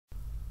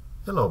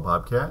Hello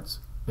Bobcats.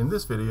 In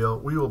this video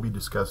we will be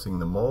discussing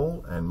the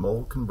mole and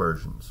mole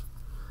conversions.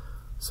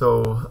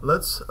 So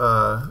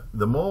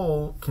the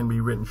mole can be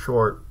written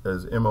short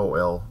as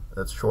MOL,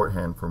 that's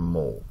shorthand for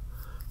mole.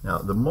 Now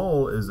the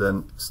mole is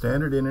a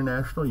standard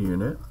international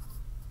unit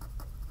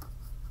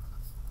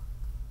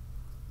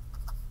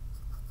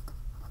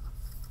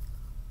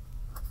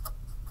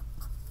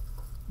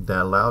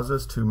that allows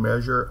us to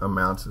measure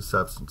amounts of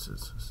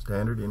substances.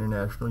 Standard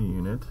international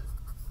unit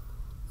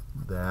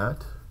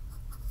that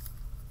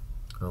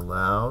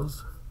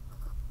allows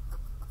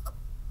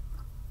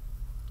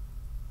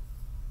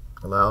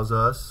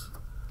us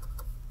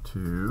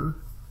to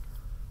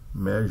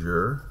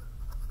measure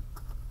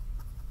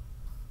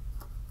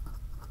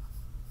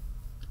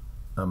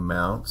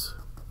amounts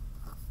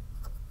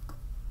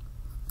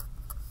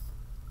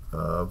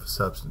of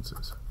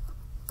substances.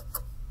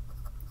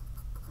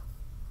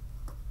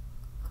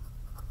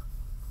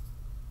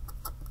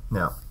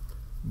 Now,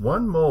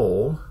 1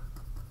 mole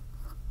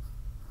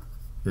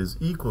is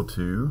equal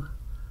to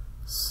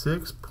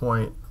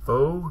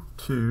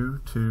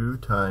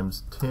 6.022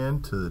 times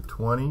 10 to the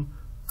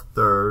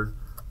 23rd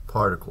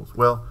particles.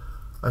 Well,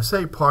 I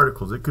say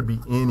particles, it could be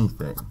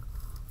anything.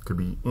 It could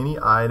be any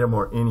item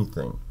or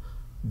anything.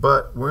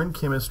 But we're in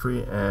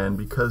chemistry, and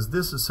because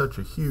this is such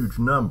a huge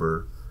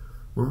number,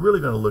 we're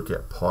really going to look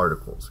at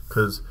particles.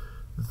 Because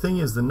the thing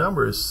is, the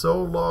number is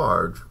so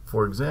large.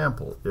 For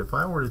example, if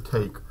I were to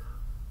take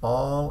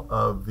all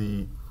of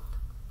the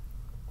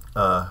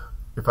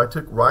if I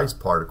took rice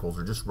particles,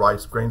 or just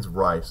grains of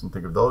rice, and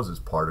think of those as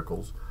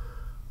particles,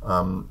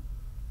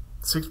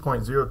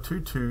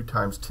 6.022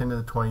 times 10 to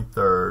the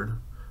 23rd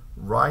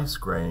rice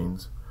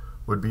grains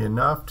would be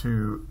enough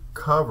to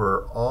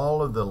cover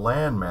all of the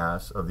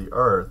landmass of the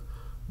Earth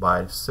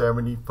by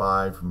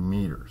 75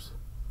 meters.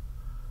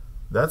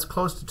 That's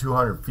close to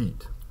 200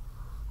 feet.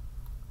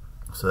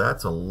 So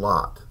that's a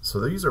lot. So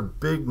these are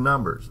big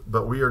numbers,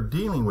 but we are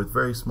dealing with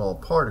very small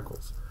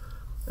particles.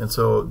 And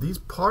so these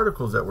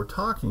particles that we're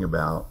talking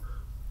about,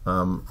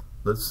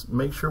 let's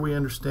make sure we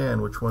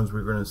understand which ones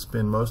we're going to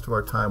spend most of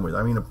our time with.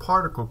 I mean, a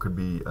particle could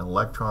be an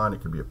electron, it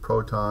could be a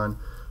proton,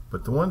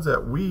 but the ones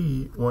that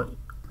we want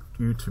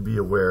you to be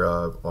aware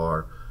of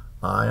are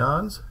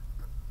ions,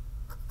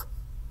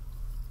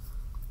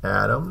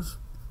 atoms,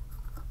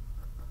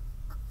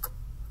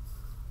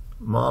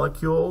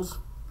 molecules,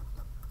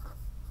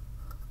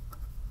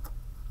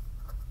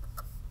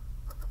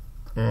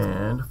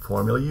 and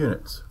formula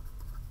units.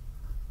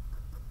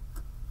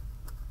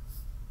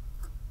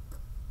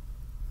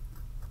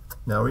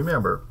 Now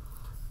remember,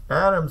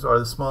 atoms are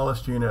the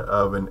smallest unit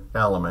of an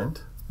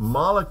element.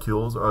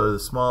 Molecules are the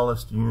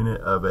smallest unit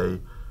of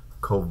a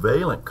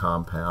covalent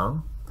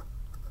compound.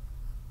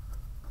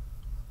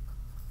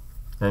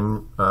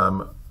 And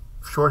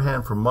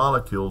shorthand for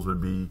molecules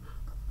would be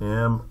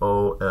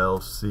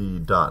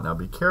MOLC dot. Now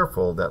be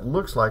careful, that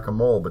looks like a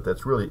mole, but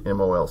that's really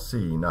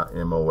MOLC, not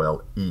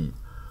MOLE.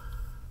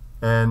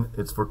 And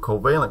it's for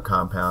covalent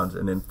compounds,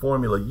 and then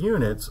formula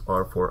units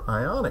are for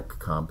ionic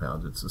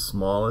compounds. It's the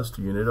smallest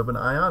unit of an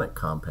ionic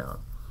compound,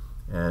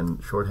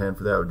 and shorthand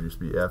for that would just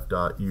be F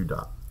dot U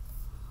dot.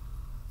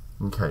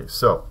 Okay,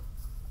 so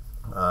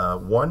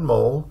 1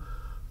 mole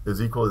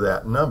is equal to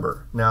that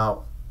number.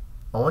 Now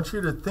I want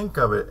you to think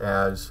of it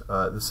as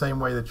the same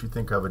way that you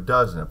think of a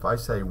dozen. If I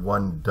say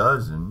 1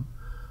 dozen,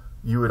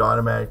 you would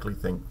automatically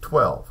think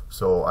 12.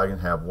 So I can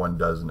have 1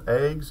 dozen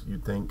eggs,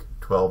 you'd think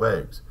 12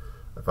 eggs.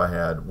 If I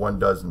had 1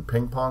 dozen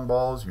ping pong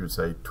balls, you would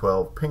say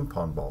 12 ping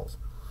pong balls.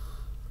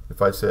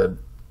 If I said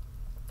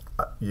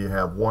you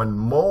have 1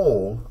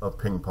 mole of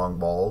ping pong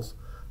balls,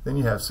 then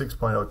you have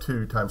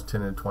 6.02 times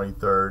 10 to the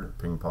 23rd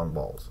ping pong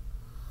balls.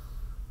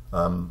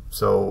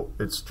 So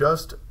it's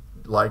just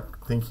like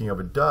thinking of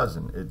a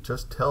dozen. It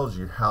just tells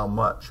you how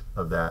much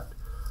of that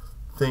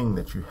thing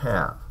that you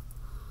have.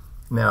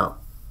 Now,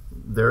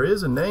 there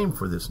is a name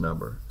for this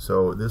number.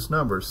 So this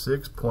number,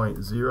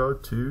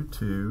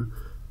 6.022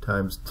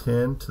 times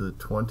 10 to the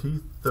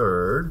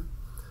 23rd,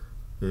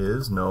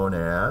 is known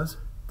as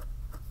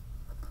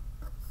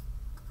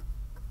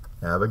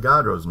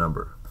Avogadro's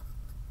number.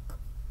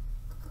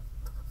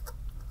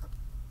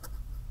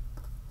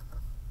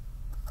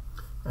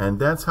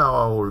 And that's how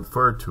I will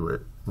refer to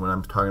it when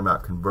I'm talking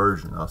about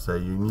conversion. I'll say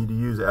you need to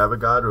use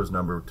Avogadro's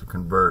number to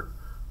convert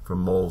from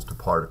moles to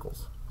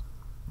particles.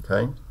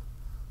 Okay?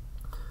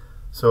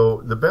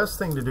 So the best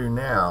thing to do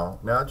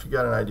now that you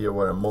got an idea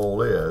what a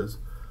mole is,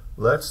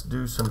 let's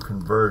do some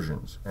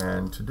conversions.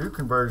 And to do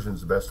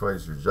conversions, the best way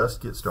is to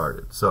just get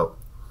started. So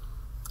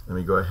let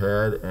me go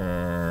ahead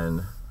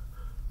and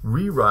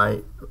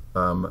rewrite.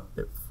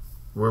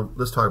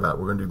 Let's talk about it.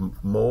 We're going to do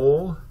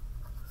mole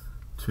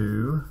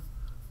to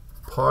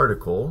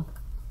particle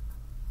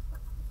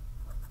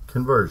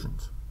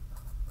conversions.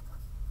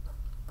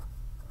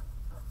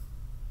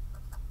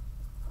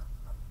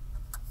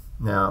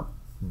 Now,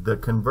 the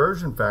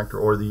conversion factor,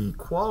 or the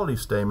equality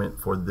statement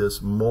for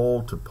this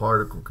mole to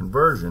particle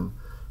conversion,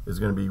 is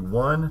going to be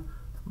 1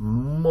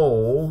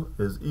 mole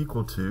is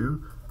equal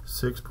to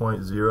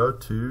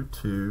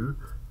 6.022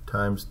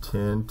 times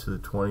 10 to the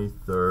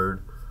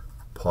 23rd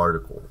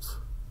particles.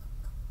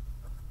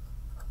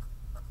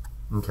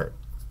 Okay,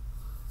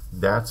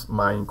 that's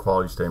my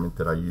inequality statement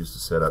that I use to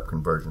set up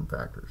conversion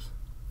factors.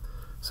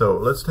 So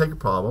let's take a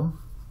problem.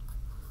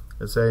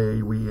 Let's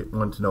say we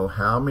want to know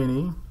how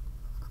many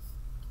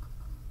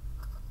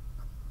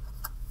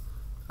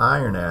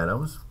iron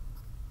atoms,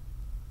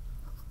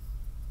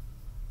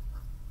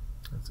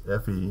 that's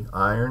Fe,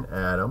 iron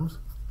atoms,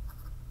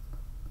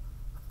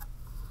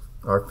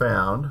 are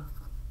found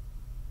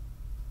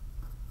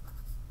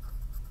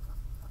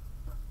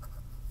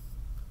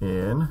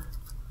in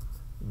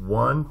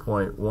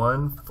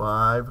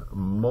 1.15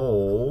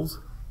 moles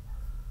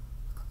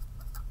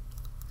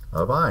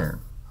of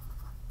iron.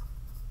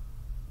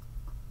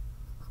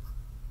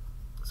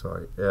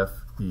 Sorry,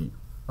 Fe,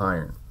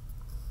 iron.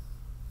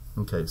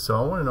 Okay, so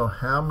I want to know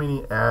how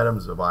many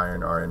atoms of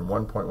iron are in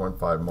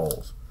 1.15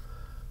 moles.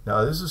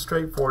 Now this is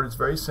straightforward, it's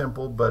very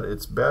simple, but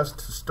it's best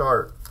to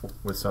start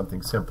with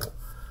something simple.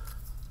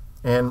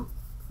 And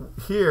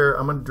here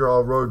I'm going to draw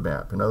a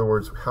roadmap. In other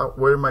words,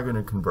 where am I going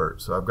to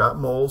convert? So I've got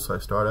moles, so I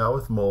start out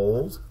with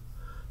moles,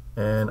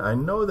 and I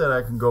know that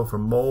I can go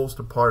from moles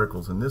to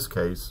particles. In this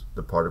case,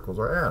 the particles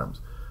are atoms.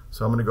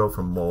 So I'm going to go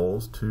from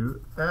moles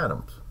to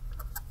atoms.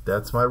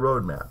 That's my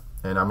roadmap.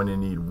 And I'm going to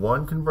need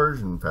one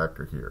conversion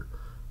factor here,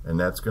 and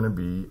that's going to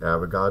be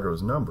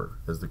Avogadro's number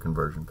as the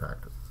conversion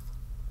factor.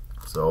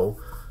 So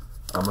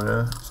I'm going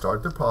to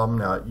start the problem.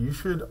 Now you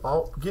should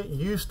all get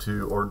used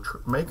to or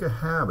make a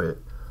habit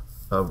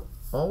of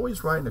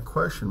always writing a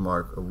question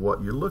mark of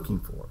what you're looking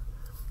for.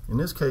 In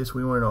this case,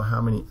 we want to know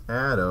how many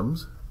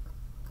atoms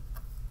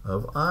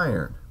of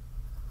iron.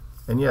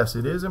 And yes,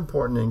 it is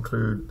important to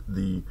include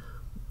the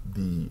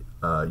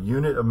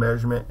unit of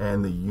measurement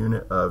and the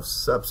unit of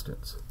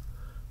substance,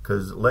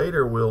 because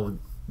later we'll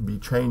be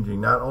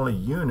changing not only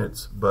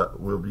units, but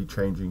we'll be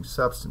changing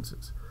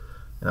substances.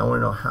 And I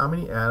want to know how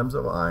many atoms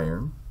of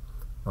iron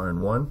are in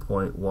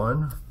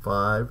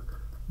 1.15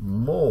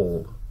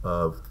 mole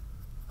of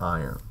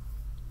iron.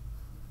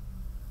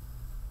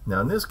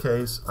 Now in this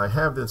case, I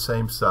have the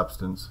same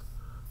substance,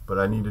 but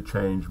I need to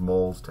change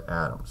moles to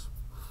atoms.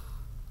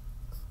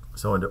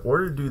 So in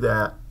order to do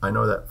that, I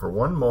know that for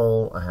 1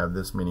 mole, I have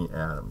this many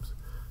atoms.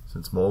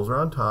 Since moles are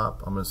on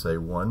top, I'm going to say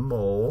 1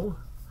 mole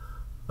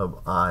of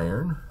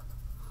iron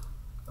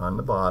on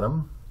the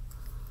bottom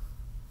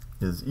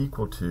is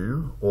equal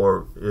to,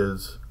 or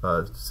is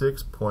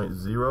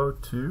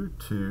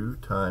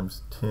 6.022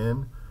 times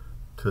 10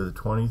 to the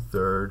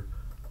 23rd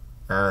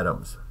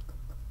atoms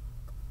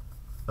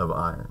of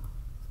iron.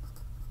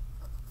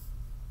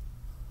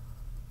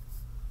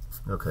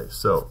 Okay,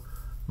 so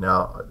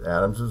now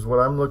atoms is what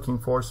I'm looking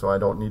for, so I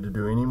don't need to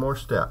do any more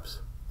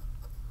steps.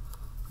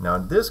 Now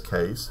in this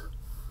case,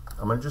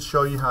 I'm going to just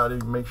show you how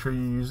to make sure you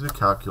use the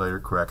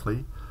calculator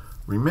correctly.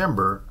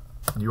 Remember,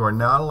 you are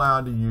not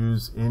allowed to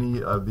use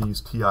any of these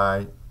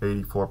TI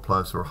 84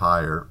 plus or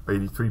higher,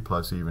 83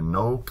 plus even,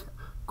 no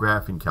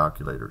graphing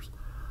calculators.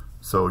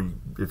 So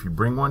if you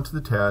bring one to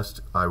the test,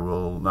 I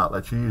will not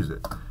let you use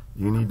it.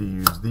 You need to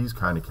use these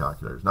kind of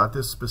calculators. Not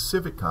this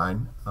specific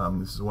kind,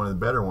 this is one of the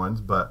better ones,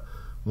 but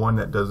one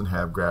that doesn't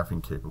have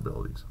graphing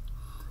capabilities.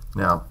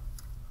 Now,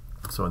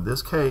 so in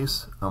this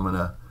case, I'm going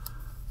to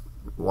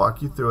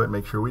walk you through it,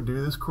 make sure we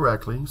do this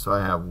correctly. So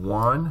I have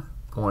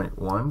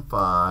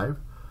 1.15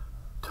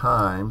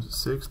 times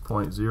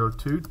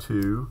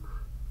 6.022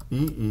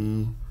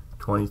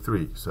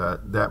 EE23. So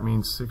that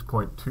means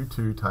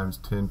 6.22 times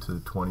 10 to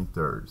the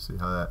 23rd. See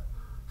how that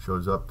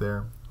shows up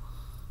there?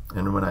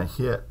 And when I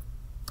hit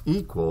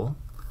equal,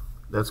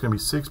 that's going to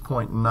be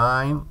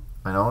 6.9.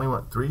 I only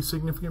want 3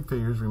 significant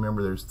figures.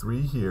 Remember, there's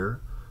 3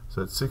 here.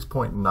 So it's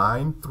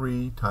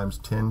 6.93 times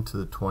 10 to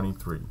the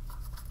 23.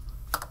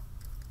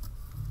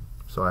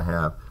 So I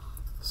have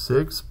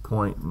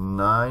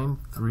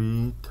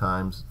 6.93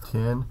 times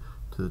 10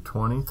 to the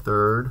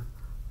 23rd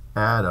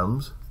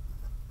atoms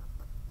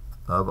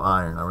of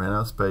iron. I ran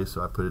out of space,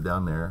 so I put it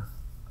down there.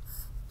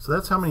 So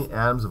that's how many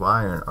atoms of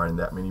iron are in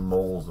that many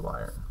moles of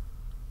iron.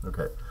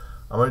 Okay,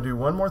 I'm going to do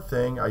one more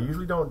thing. I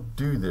usually don't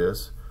do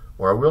this,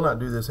 or I will not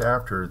do this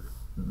after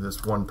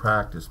this one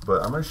practice,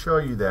 but I'm going to show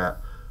you that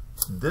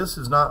this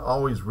is not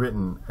always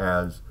written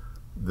as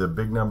the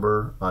big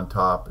number on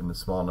top and the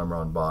small number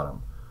on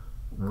bottom.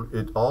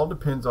 It all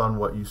depends on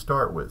what you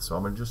start with. So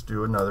I'm going to just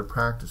do another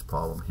practice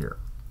problem here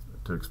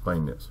to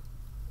explain this.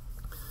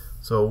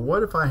 So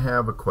what if I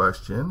have a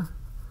question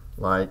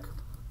like,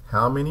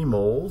 how many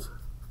moles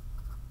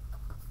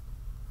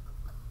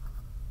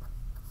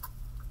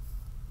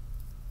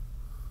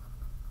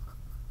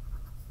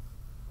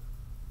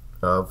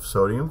of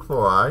sodium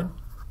chloride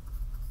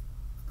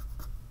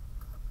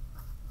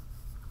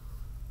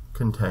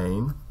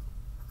contain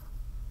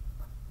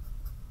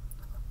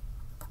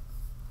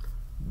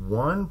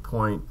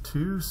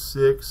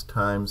 1.26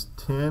 times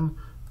 10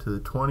 to the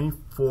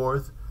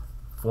 24th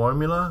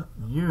formula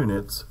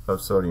units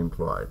of sodium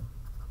chloride.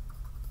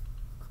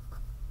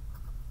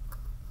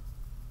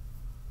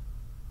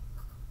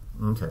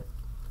 Okay,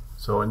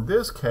 So in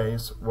this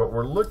case, what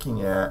we're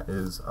looking at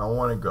is I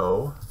want to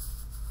go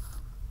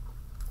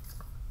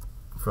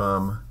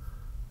from,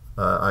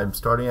 I'm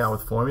starting out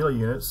with formula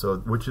units, so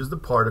which is the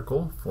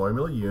particle,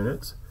 formula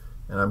units,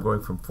 and I'm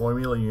going from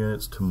formula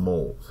units to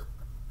moles.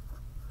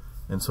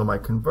 And so my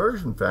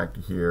conversion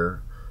factor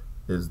here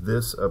is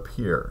this up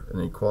here,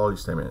 an equality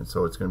statement, and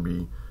so it's going to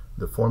be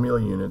the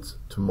formula units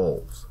to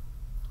moles.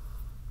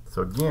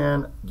 So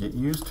again, get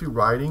used to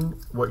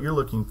writing what you're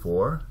looking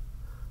for.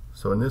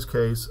 So in this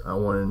case, I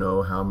want to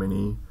know how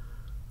many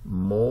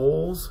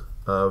moles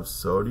of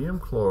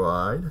sodium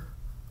chloride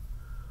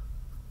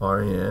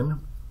are in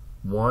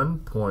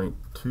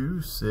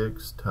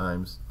 1.26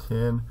 times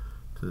 10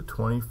 to the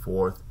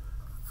 24th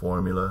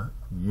formula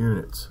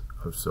units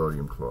of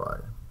sodium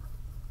chloride.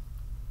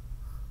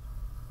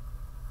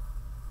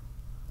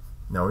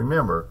 Now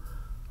remember,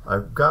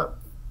 I've got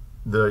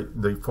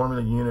the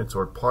formula units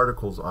or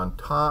particles on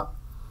top,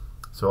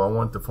 so I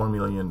want the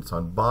formula units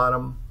on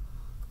bottom,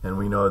 and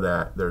we know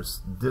that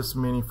there's this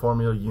many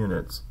formula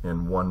units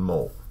in 1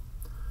 mole.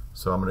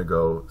 So I'm going to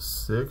go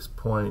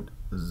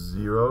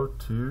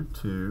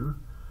 6.022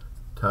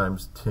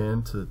 times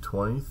 10 to the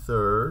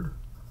 23rd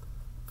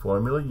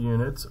formula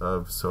units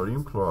of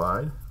sodium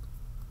chloride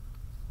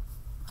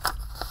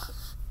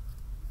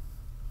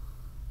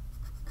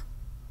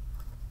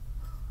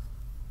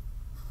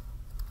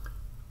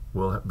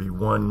will be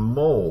 1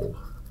 mole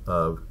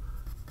of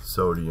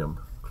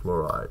sodium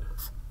chloride.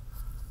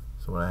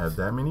 So when I have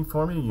that many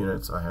formula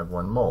units, I have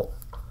 1 mole.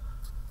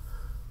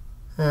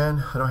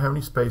 And I don't have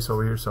any space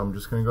over here, so I'm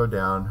just going to go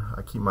down.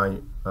 I keep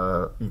my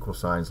equal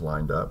signs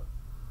lined up.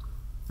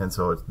 And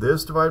so it's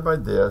this divided by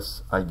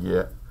this, I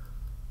get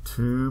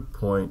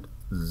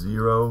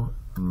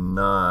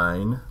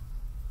 2.09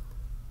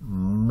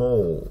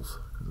 moles,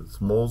 because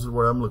it's moles is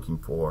what I'm looking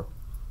for,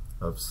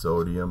 of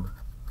sodium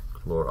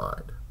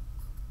chloride.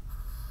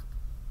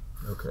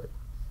 Okay,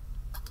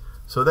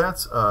 so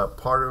that's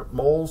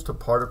moles to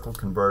particle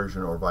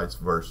conversion, or vice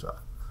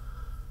versa.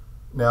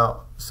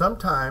 Now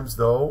sometimes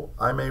though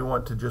I may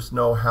want to just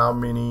know how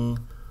many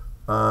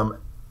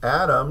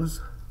atoms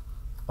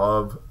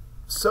of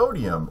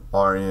sodium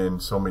are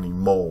in so many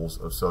moles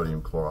of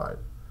sodium chloride.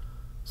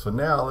 So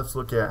now let's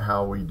look at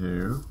how we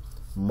do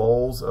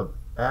moles of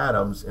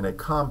atoms in a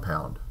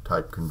compound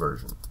type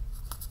conversion.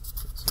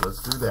 So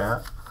let's do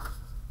that.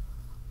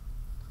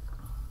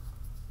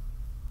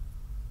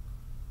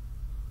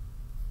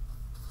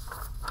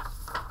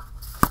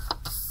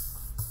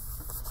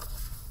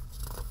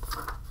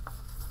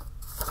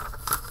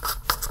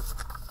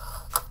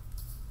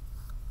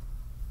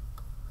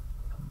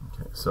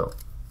 So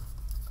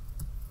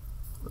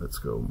let's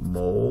go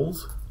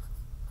moles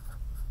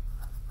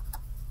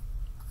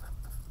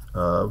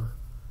of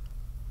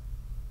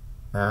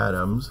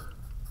atoms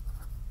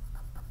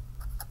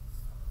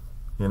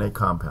in a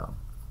compound.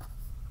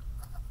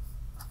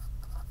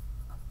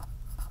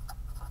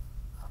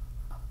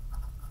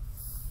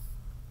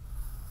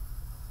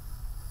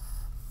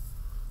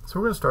 So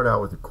we're going to start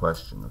out with a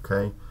question,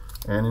 okay?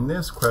 And in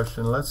this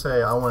question, let's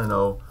say I want to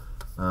know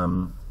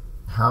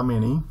how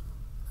many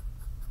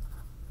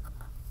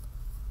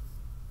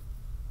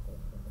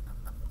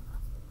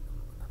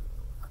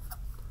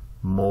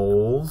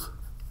moles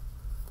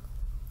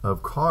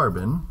of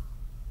carbon,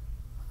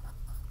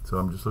 so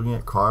I'm just looking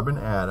at carbon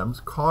atoms,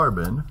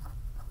 carbon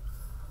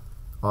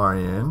are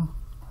in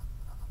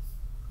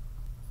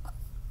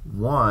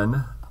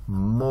 1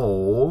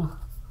 mole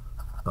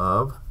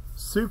of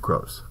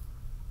sucrose.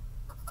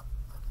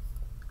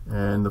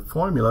 And the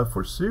formula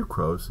for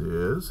sucrose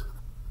is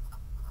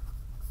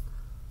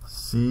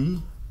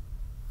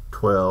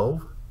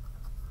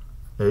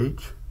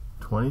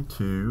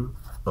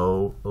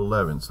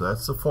C12H22O11. So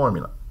that's the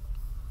formula.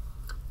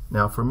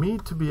 Now for me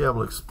to be able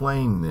to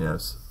explain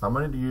this, I'm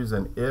going to use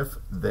an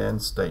if-then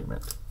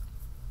statement.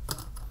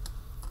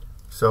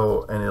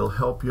 So, and it'll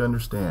help you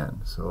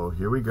understand. So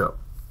here we go.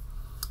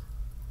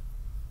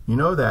 You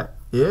know that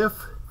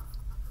if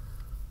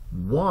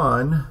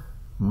one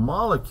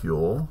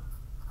molecule,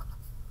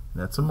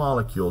 that's a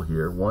molecule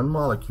here, one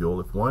molecule,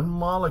 if one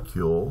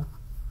molecule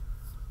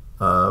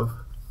of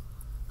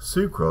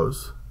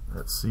sucrose,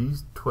 that's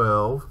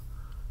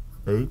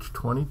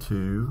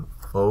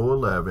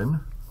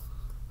C12H22O11,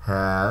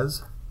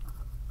 has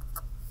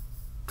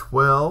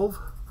 12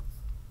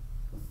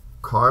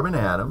 carbon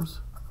atoms,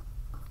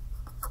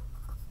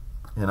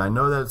 and I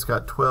know that it's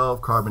got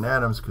 12 carbon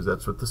atoms because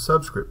that's what the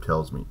subscript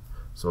tells me.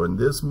 So in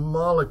this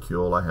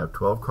molecule I have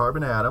 12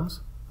 carbon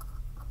atoms.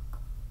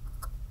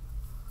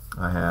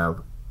 I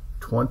have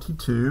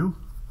 22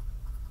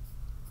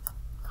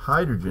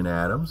 hydrogen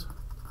atoms,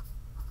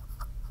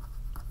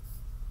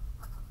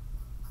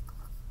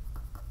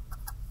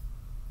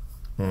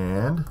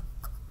 and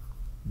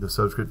the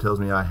subscript tells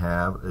me I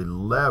have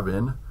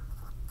 11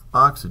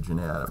 oxygen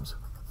atoms.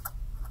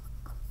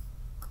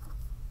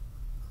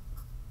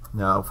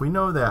 Now if we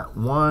know that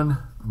one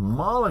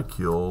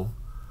molecule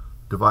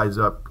divides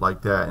up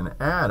like that in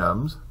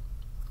atoms,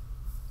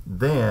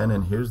 then,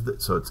 and here's the,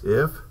 so it's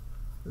if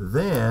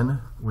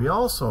then we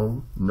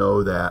also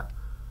know that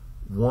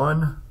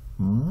 1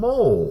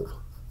 mole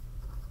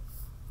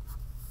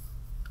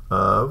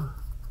of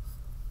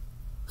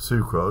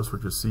sucrose,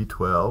 which is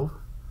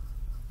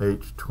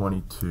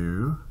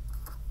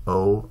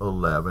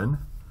C12H22O11,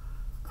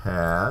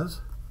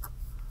 has,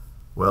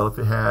 well,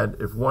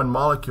 if one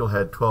molecule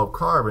had 12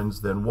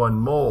 carbons, then 1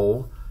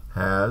 mole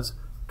has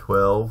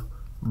 12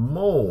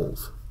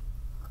 moles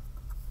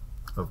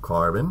of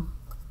carbon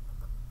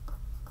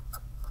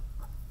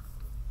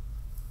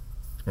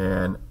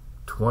and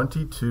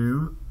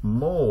 22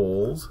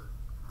 moles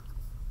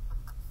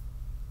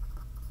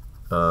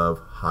of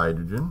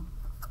hydrogen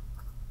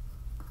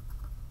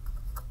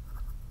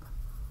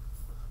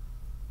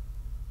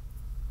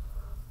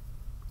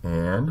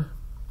and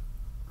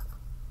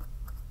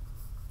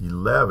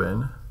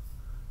 11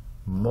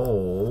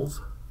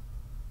 moles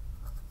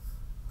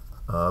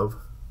of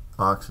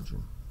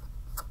oxygen.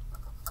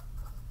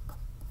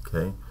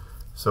 Okay,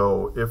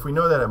 so if we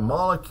know that a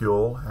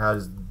molecule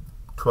has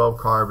 12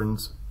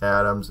 carbons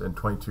atoms and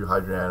 22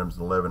 hydrogen atoms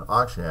and 11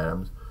 oxygen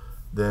atoms,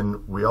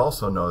 then we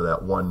also know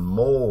that 1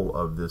 mole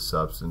of this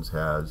substance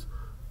has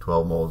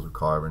 12 moles of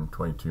carbon,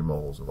 22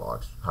 moles of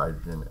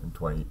hydrogen, and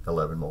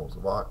 11 moles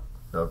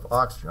of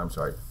oxygen. I'm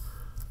sorry,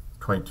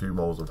 22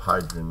 moles of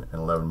hydrogen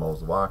and 11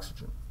 moles of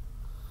oxygen.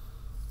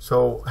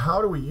 So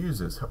how do we use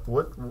this?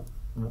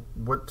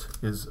 What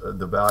is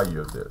the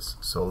value of this?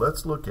 So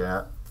let's look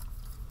at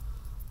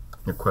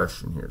a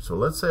question here. So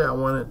let's say I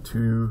wanted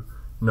to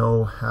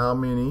know how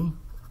many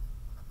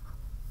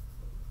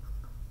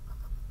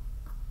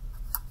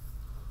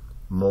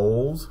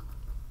moles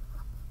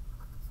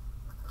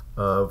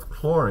of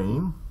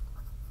chlorine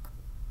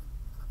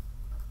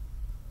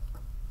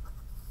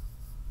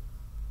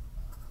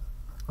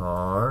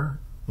are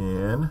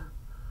in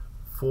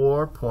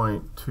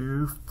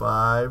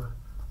 4.25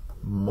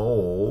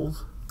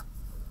 moles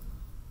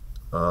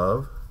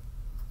of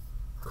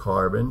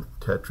carbon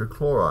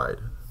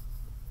tetrachloride.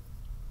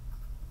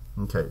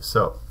 Okay,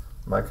 so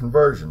my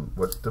conversion,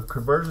 what the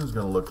conversion is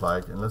going to look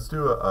like, and let's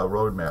do a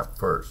roadmap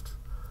first.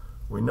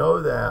 We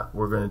know that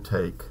we're going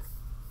to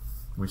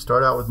we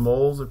start out with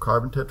moles of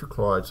carbon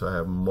tetrachloride, so I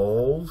have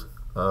moles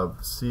of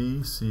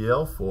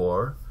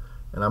CCl4,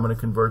 and I'm going to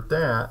convert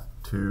that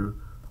to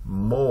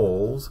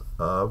moles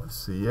of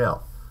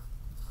Cl.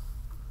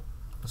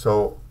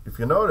 So if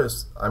you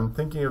notice, I'm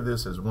thinking of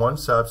this as one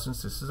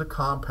substance. This is a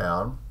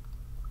compound.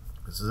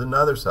 This is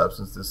another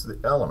substance. This is the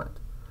element.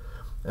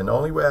 And the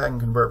only way I can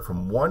convert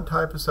from one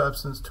type of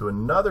substance to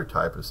another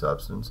type of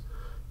substance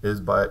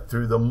is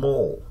through the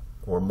mole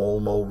or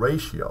mole-mole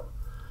ratio.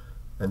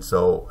 And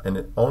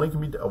it only can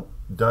be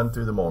done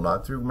through the mole,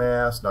 not through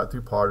mass, not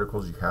through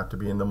particles. You have to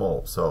be in the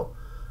mole. So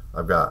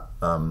I've got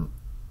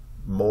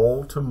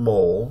mole to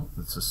mole.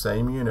 It's the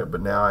same unit,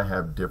 but now I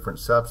have different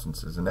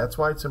substances. And that's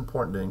why it's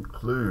important to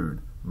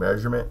include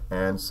measurement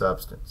and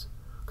substance,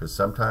 because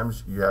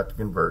sometimes you have to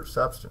convert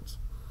substance.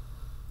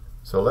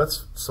 So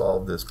let's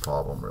solve this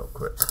problem real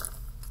quick.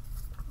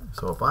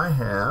 So if I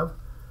have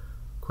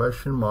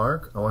question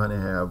mark, I want to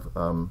have,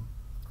 I want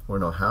to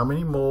know how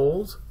many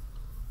moles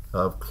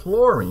of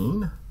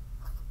chlorine,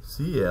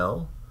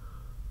 Cl,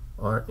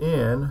 are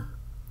in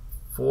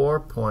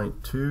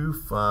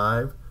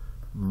 4.25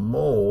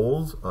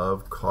 moles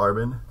of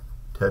carbon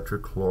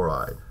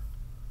tetrachloride.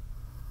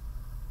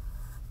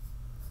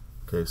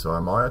 Okay, so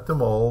I'm at the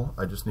mole.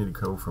 I just need to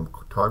go from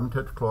carbon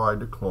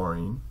tetrachloride to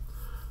chlorine.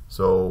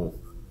 So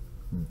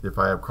if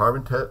I have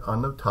carbon tet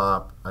on the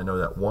top, I know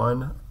that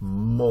 1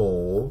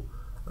 mole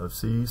of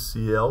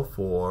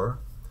CCl4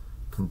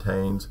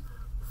 contains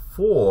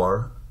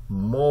 4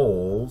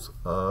 moles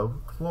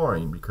of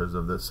chlorine because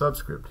of the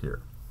subscript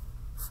here.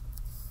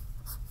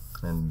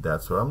 And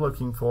that's what I'm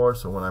looking for.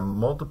 So when I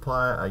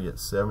multiply, I get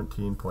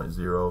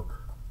 17.0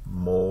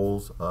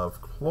 moles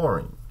of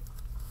chlorine.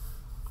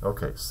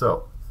 Okay,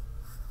 so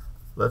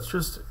let's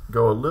just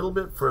go a little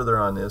bit further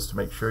on this to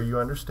make sure you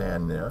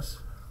understand this.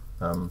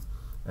 And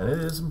it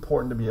is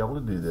important to be able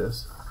to do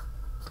this.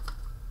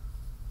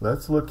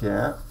 Let's look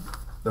at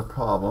the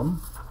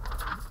problem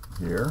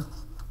here.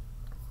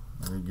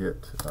 Let me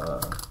get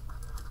a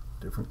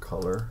different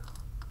color.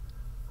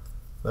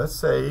 Let's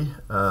say,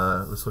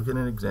 let's look at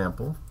an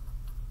example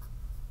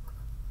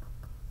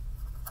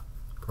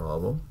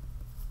problem.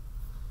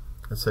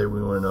 Let's say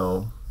we want to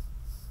know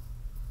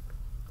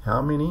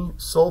how many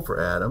sulfur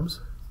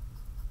atoms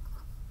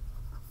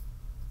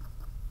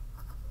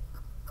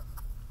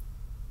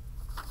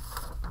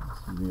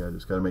I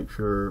just got to make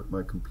sure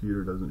my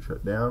computer doesn't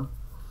shut down.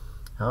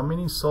 How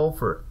many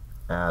sulfur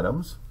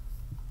atoms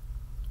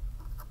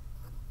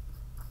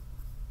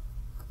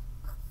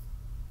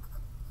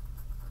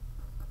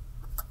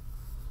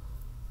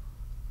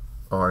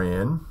are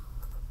in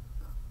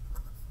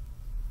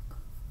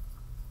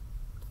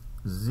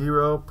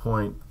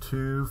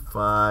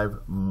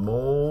 0.25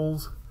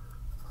 moles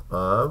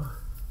of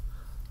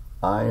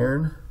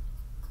iron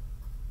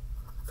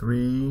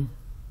 3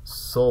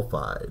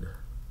 sulfide?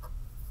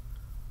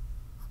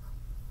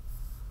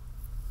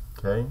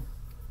 Okay,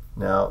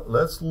 Now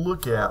let's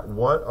look at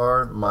let's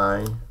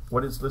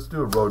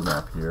do a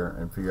roadmap here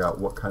and figure out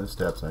what kind of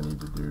steps I need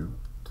to do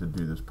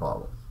this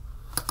problem.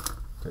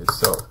 Okay,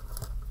 so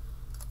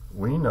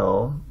we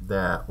know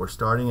that we're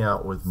starting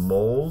out with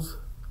moles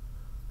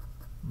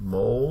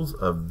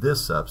of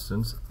this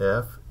substance,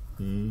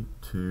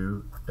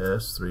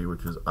 Fe2S3,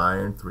 which is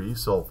iron 3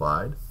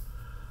 sulfide.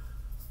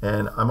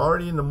 And I'm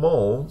already in the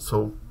mole,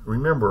 so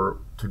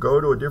remember, to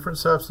go to a different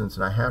substance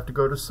and I have to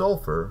go to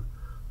sulfur,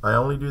 I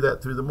only do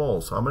that through the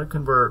mole. So I'm going to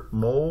convert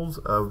moles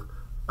of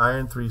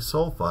iron 3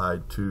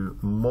 sulfide to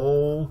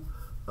mole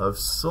of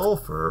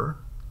sulfur,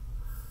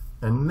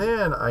 and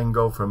then I can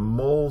go from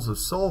moles of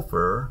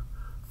sulfur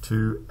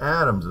to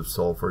atoms of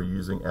sulfur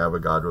using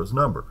Avogadro's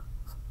number.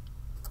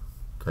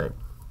 Okay.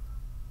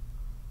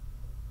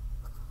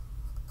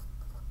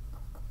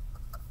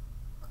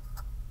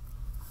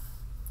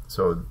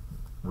 So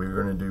we're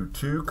going to do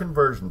two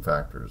conversion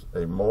factors,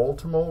 a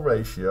mole-to-mole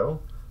ratio,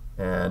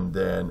 and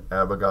then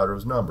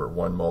Avogadro's number.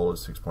 1 mole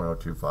is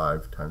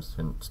 6.025 times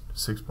 10,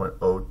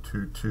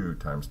 6.022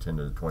 times 10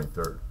 to the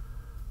 23rd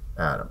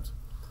atoms.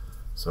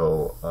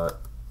 So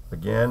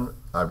again,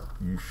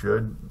 you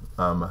should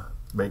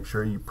make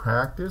sure you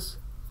practice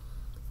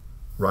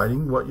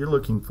writing what you're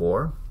looking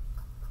for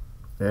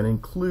and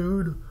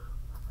include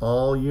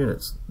all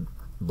units,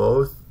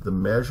 both the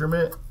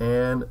measurement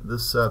and the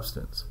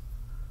substance,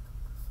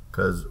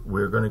 because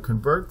we're going to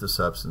convert the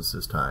substance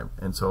this time.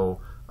 And so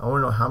I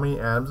want to know how many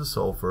atoms of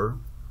sulfur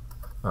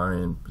are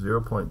in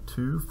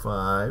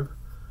 0.25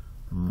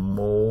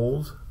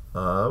 moles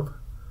of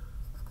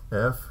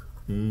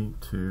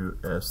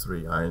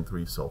Fe2S3, iron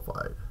 3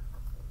 sulfide.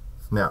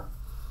 Now,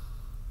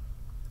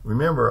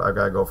 remember, I've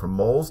got to go from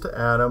moles to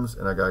atoms,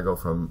 and I've got to go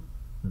from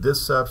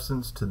this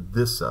substance to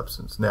this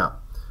substance. Now,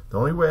 the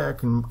only way I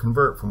can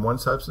convert from one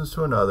substance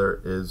to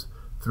another is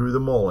through the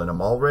mole, and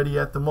I'm already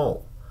at the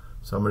mole.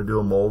 So I'm going to do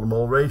a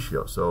mole-to-mole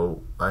ratio.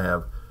 So I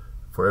have,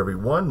 for every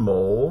 1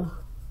 mole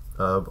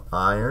of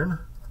iron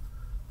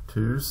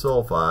 2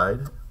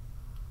 sulfide,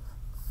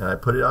 and I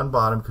put it on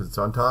bottom because it's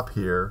on top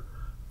here,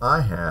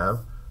 I have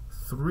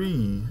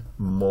 3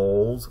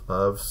 moles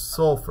of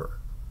sulfur.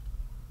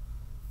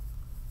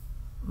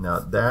 Now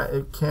that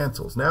it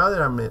cancels. Now that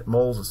I'm at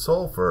moles of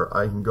sulfur,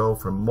 I can go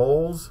from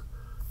moles,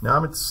 now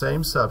I'm at the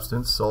same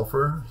substance,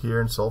 sulfur here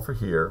and sulfur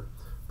here,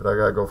 but I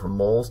gotta go from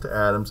moles to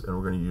atoms, and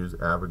we're going to use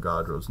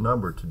Avogadro's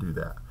number to do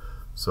that.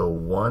 So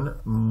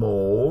 1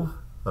 mole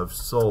of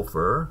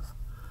sulfur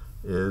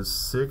is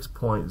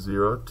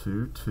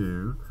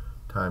 6.022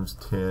 times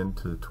 10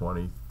 to the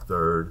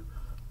 23rd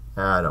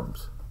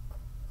atoms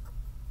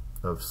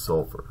of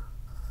sulfur.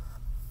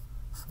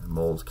 And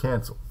moles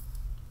cancel.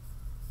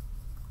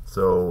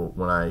 So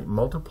when I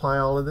multiply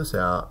all of this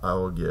out, I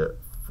will get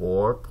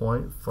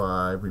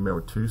 4.5,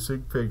 remember 2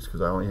 sig figs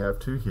because I only have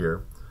 2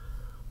 here,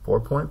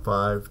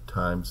 4.5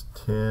 times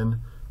 10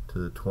 to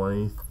the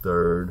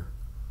 23rd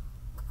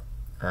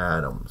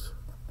atoms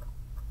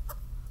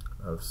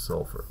of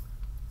sulfur.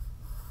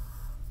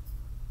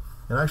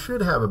 And I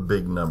should have a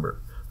big number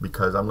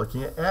because I'm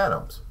looking at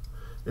atoms.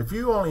 If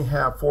you only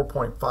have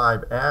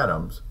 4.5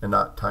 atoms and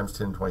not times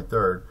 10 to the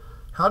 23rd,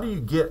 how do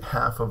you get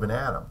half of an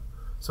atom?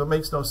 So it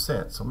makes no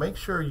sense. So make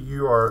sure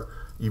you are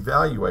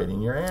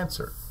evaluating your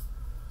answer.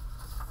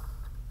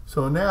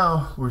 So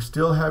now we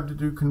still have to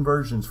do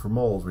conversions for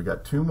moles. We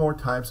got 2 more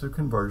types of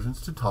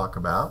conversions to talk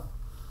about.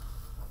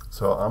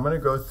 So I'm going to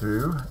go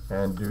through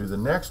and do the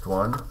next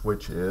one,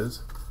 which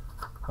is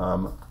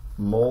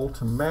mole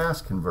to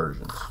mass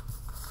conversions.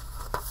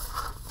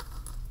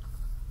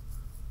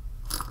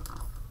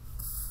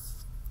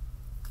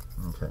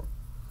 Okay.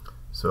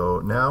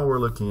 So now we're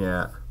looking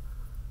at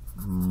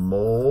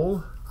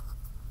mole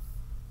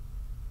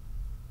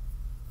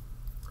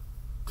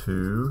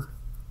to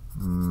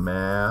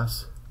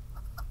mass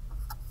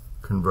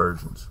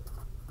conversions.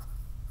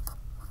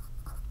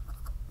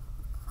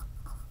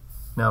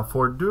 Now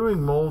for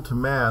doing mole to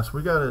mass,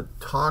 we got to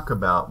talk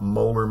about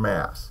molar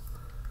mass.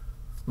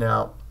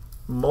 Now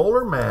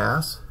molar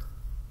mass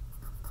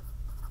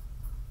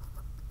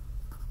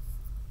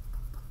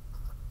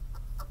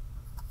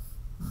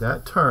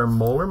that term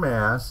molar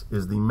mass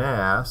is the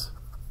mass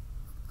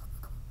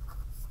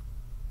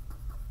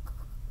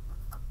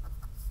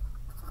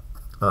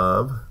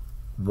of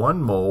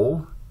 1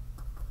 mole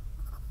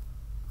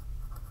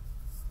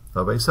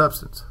of a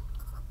substance.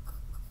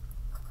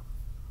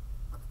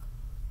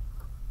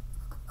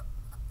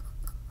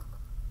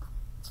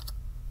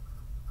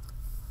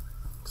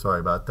 Sorry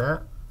about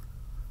that.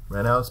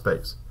 Ran out of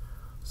space.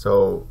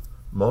 So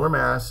molar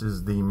mass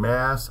is the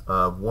mass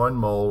of 1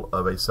 mole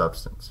of a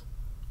substance.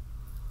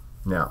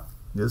 Now,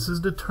 this is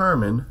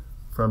determined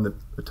from the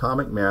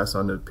atomic mass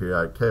on the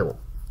periodic table.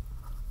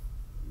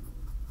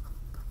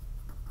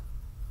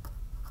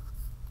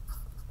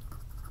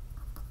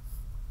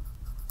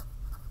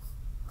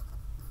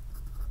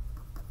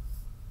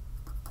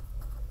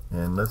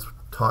 And let's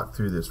talk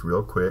through this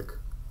real quick.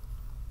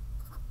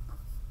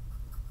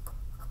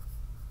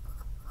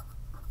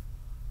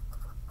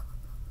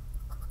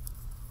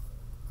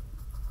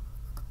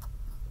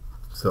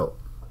 So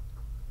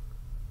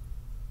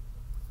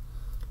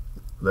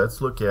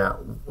let's look at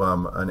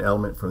an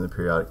element from the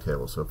periodic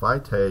table. So if I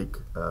take,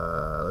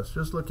 let's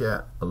just look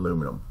at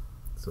aluminum.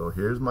 So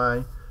here's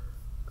my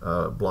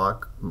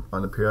block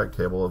on the periodic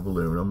table of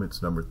aluminum.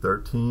 It's number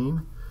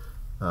 13.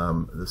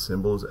 The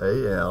symbol is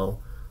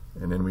Al,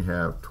 and then we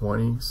have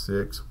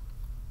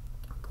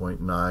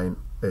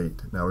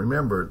 26.98. Now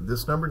remember,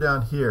 this number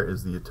down here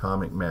is the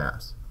atomic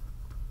mass.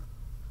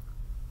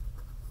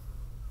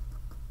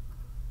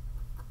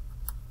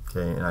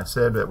 Okay, and I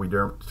said that we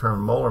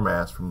determine molar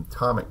mass from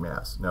atomic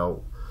mass.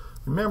 Now,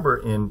 remember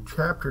in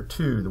chapter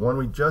 2, the one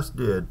we just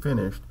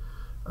finished,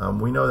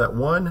 we know that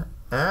one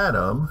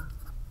atom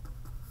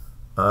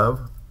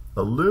of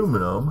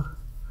aluminum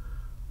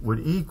would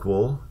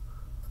equal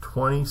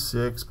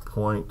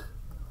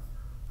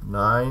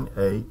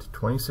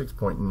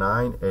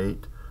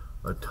 26.98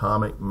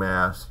 atomic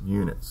mass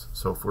units.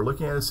 So if we're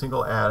looking at a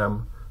single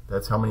atom,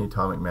 that's how many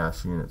atomic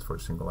mass units for a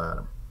single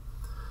atom.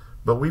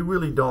 But we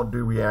really don't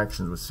do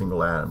reactions with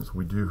single atoms.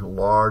 We do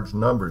large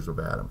numbers of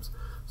atoms.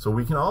 So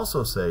we can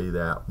also say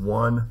that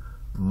 1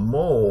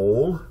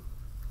 mole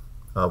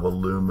of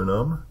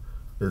aluminum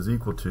is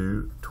equal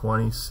to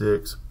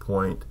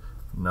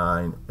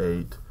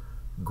 26.98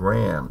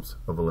 grams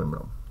of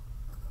aluminum.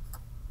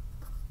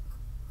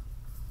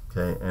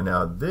 Okay, and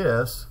now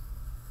this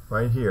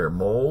right here,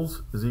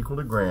 moles is equal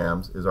to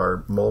grams, is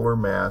our molar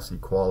mass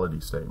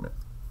equality statement.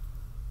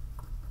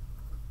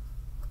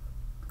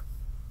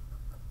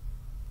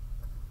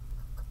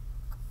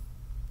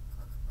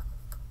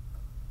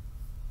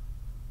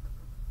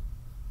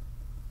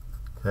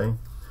 Okay.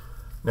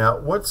 Now,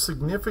 what's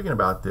significant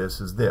about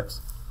this is this.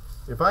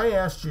 If I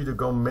asked you to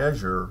go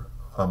measure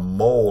a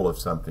mole of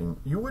something,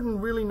 you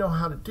wouldn't really know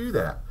how to do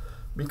that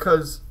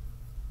because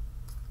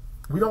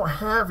we don't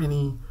have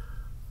any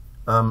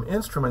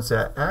instruments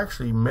that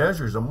actually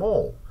measures a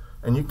mole.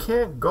 And you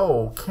can't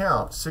go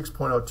count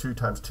 6.02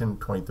 times 10 to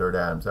the 23rd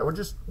atoms. That would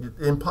just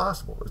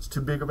impossible. It's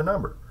too big of a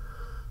number.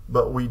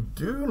 But we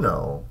do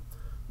know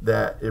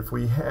that if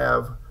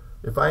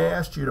I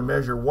asked you to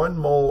measure 1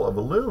 mole of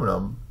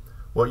aluminum,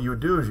 what you would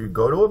do is you'd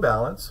go to a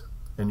balance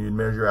and you'd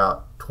measure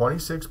out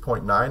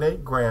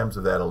 26.98 grams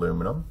of that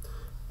aluminum,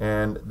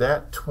 and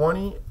that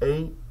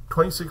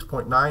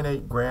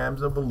 26.98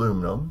 grams of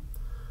aluminum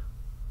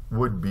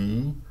would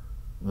be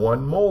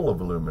 1 mole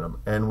of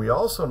aluminum. And we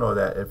also know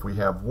that if we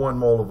have 1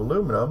 mole of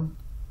aluminum,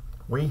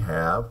 we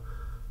have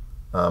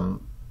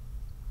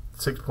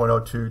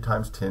 6.02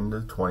 times 10 to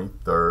the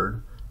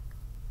 23rd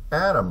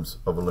atoms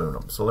of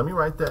aluminum. So let me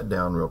write that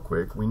down real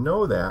quick. We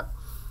know that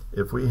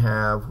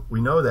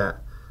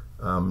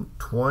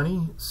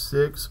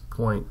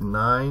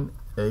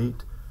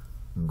 26.98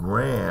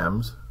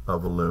 grams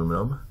of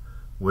aluminum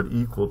would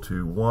equal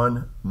to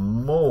 1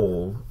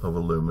 mole of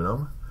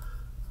aluminum,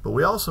 but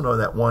we also know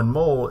that 1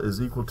 mole is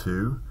equal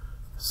to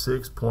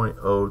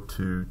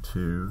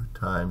 6.022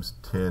 times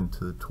 10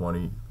 to the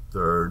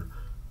 23rd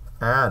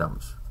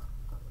atoms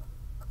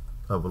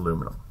of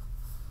aluminum.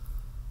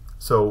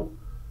 So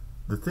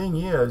the thing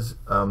is,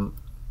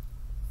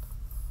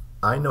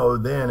 I know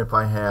then if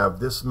I have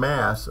this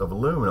mass of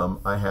aluminum,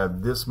 I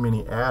have this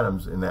many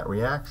atoms in that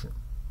reaction.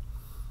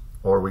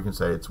 Or we can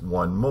say it's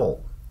 1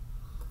 mole.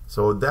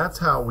 So that's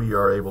how we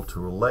are able to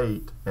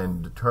relate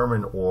and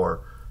determine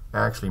or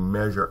actually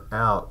measure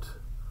out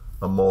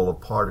a mole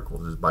of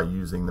particles, is by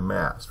using the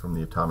mass from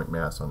the atomic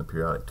mass on the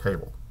periodic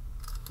table.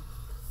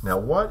 Now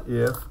what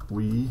if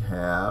we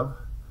have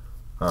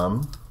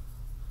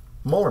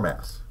molar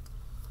mass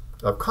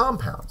of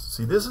compounds?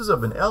 See, this is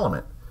of an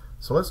element.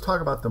 So let's talk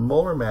about the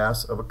molar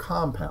mass of a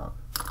compound.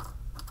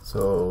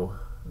 So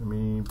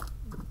we'll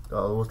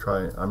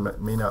try, I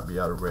may not be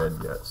out of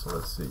red yet, so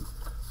let's see.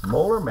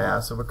 Molar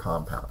mass of a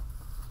compound.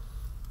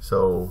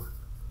 So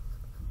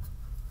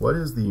what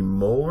is the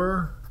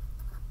molar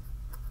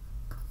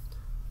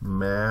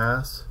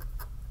mass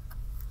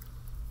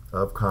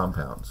of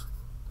compounds?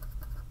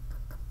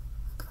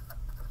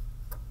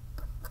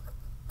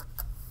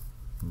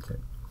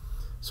 Okay,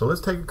 so let's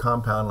take a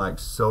compound like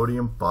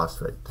sodium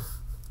phosphate.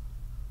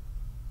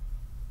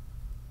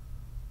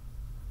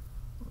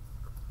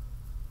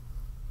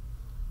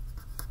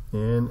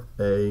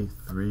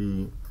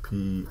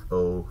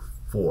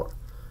 Na3PO4.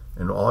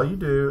 And all you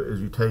do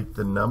is you take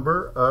the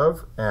number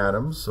of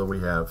atoms, so we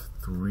have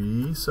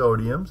 3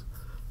 sodiums,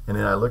 and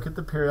then I look at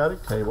the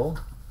periodic table,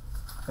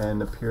 and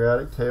the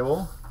periodic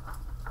table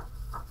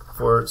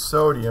for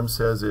sodium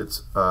says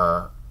it's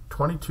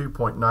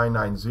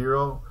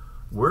 22.990.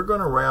 We're going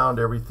to round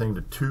everything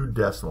to 2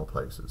 decimal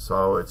places,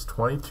 so it's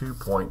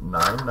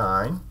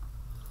 22.99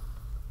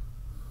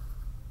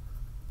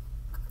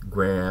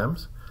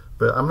 grams.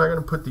 But I'm not going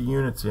to put the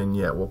units in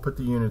yet. We'll put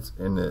the units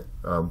in the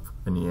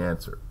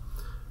answer.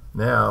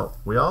 Now,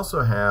 we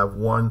also have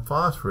 1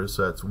 phosphorus,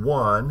 so that's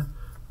 1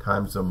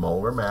 times the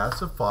molar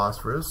mass of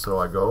phosphorus. So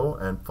I go,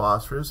 and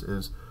phosphorus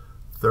is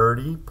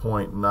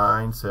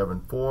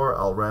 30.974.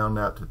 I'll round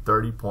that to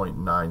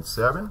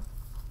 30.97.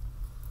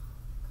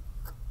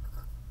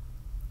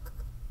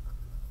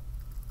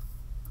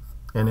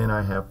 And then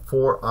I have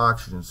 4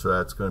 oxygen, so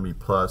that's going to be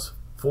plus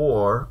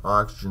 4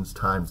 oxygens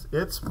times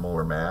its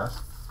molar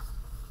mass,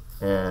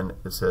 and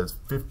it says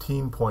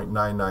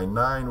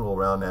 15.999. We'll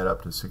round that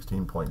up to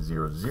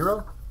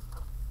 16.00.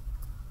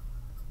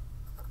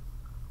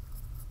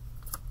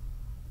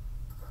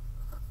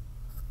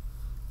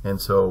 And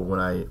so when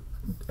I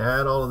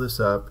add all of this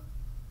up,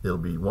 it'll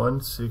be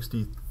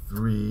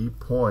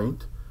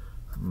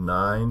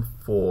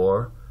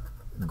 163.94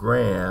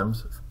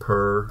 grams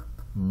per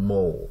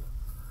mole.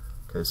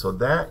 Okay, so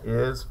that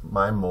is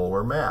my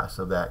molar mass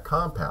of that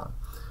compound.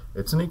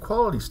 It's an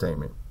equality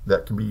statement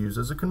that can be used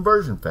as a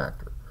conversion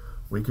factor.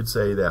 We could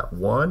say that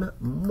 1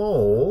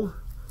 mole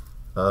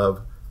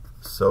of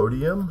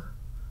sodium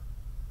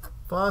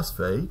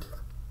phosphate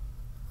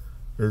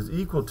is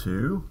equal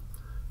to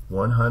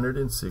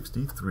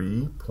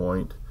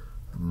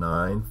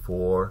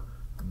 163.94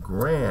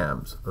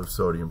 grams of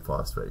sodium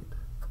phosphate.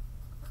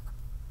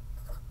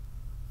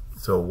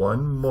 So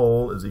 1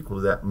 mole is equal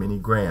to that many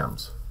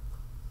grams.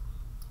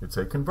 It's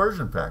a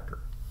conversion factor.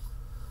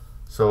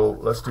 So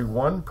let's do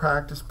one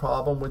practice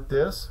problem with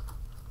this,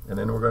 and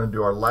then we're going to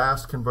do our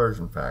last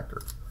conversion factor.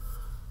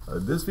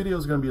 This video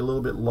is going to be a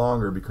little bit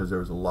longer because there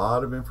was a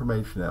lot of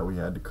information that we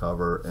had to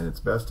cover, and it's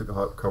best to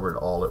cover it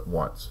all at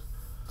once.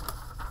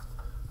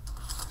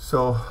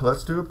 So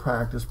let's do a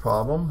practice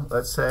problem.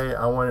 Let's say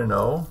I want to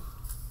know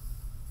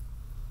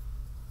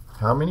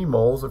how many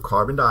moles of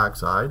carbon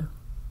dioxide,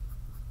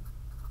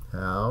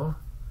 how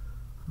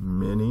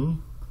many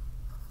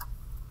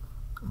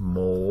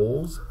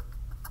moles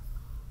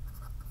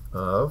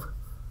of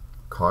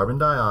carbon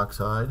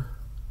dioxide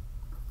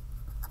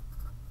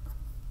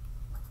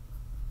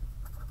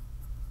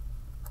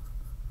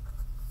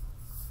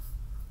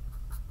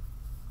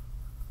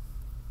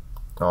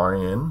are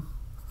in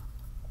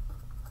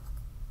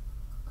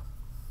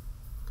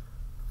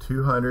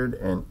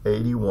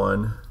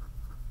 281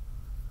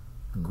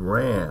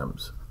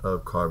 grams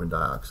of carbon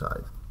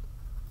dioxide.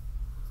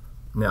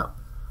 Now,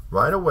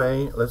 right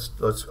away,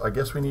 I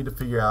guess we need to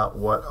figure out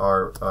what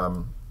our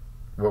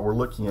what we're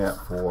looking at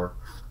for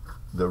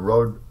the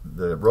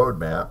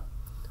roadmap.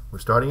 We're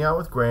starting out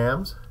with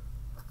grams,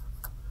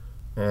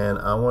 and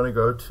I want to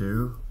go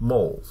to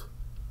moles.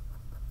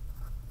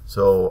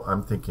 So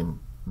I'm thinking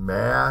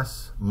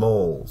mass,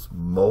 moles,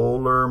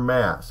 molar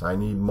mass. I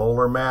need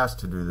molar mass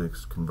to do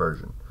this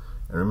conversion.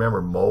 And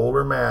remember,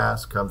 molar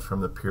mass comes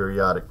from the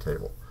periodic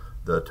table,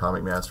 the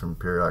atomic mass from the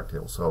periodic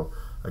table. So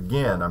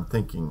again, I'm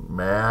thinking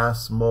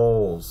mass,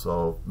 moles.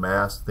 So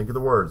mass, think of the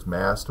words,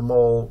 mass to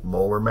mole,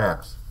 molar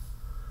mass.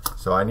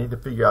 So I need to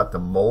figure out the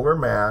molar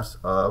mass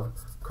of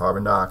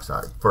carbon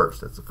dioxide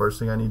first. That's the first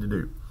thing I need to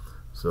do.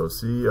 So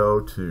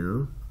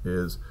CO2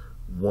 is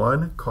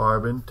 1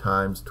 carbon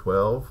times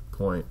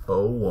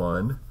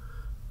 12.01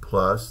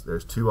 plus,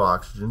 there's 2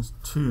 oxygens,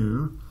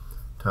 2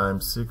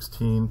 times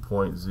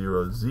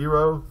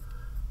 16.00.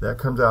 That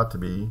comes out to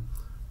be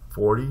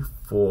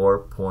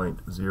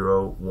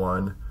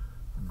 44.01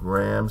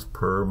 grams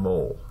per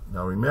mole.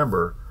 Now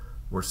remember,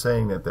 we're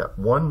saying that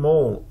 1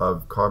 mole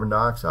of carbon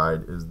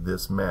dioxide is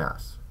this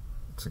mass.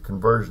 It's a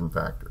conversion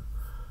factor.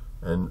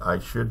 And I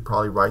should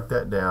probably write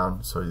that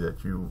down so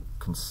that you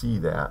can see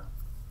that.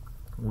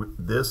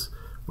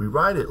 We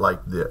write it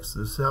like this.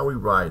 This is how we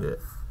write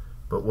it.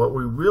 But what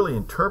we really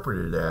interpret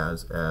it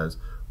as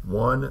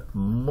 1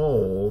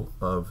 mole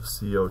of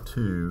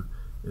CO2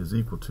 is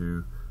equal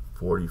to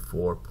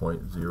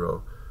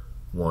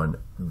 44.01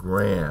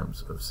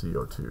 grams of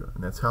CO2.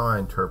 And that's how I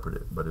interpret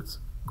it, but it's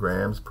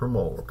grams per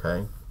mole,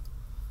 okay?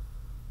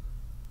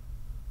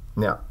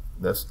 Now,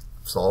 let's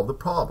solve the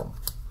problem.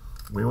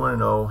 We want to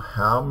know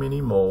how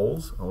many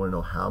moles, I want to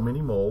know how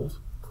many moles,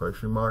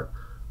 question mark,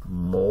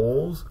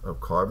 moles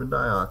of carbon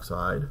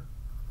dioxide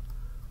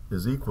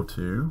is equal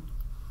to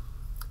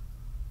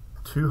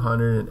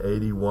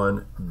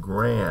 281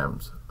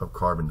 grams of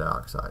carbon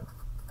dioxide.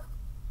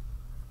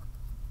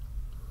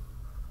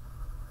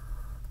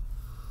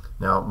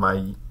 Now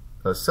my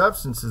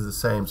substance is the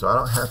same, so I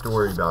don't have to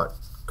worry about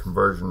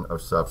conversion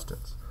of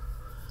substance.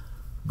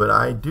 But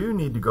I do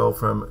need to go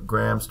from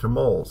grams to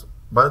moles.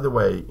 By the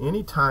way,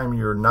 anytime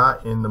you're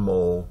not in the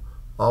mole,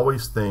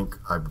 always think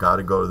I've got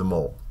to go to the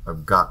mole.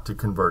 I've got to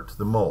convert to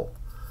the mole.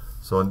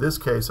 So in this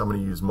case, I'm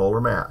going to use molar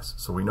mass.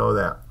 So we know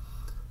that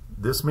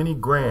this many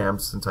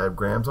grams, since I have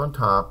grams on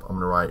top, I'm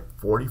going to write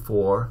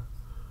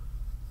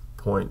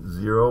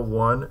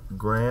 44.01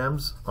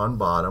 grams on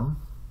bottom.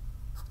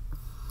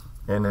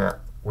 And that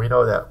we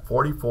know that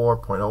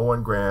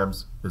 44.01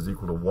 grams is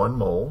equal to 1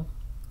 mole.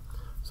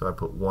 So I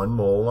put 1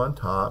 mole on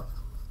top.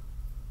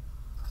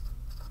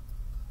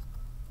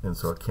 And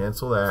so I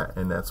cancel that,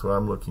 and that's what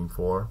I'm looking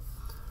for.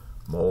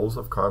 Moles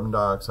of carbon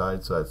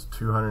dioxide, so that's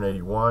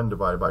 281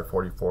 divided by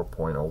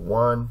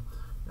 44.01.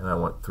 And I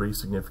want 3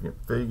 significant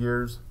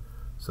figures.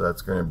 So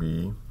that's going to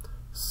be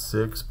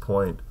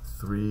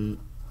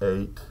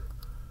 6.38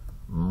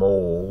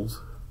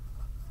 moles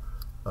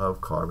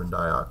of carbon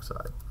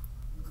dioxide.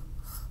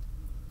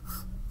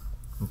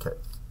 Okay.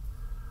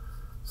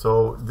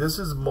 So this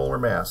is molar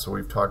mass. So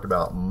we've talked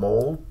about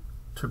mole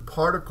to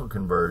particle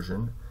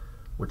conversion.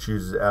 which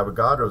uses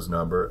Avogadro's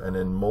number, and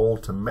then mole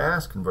to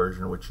mass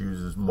conversion, which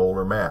uses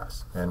molar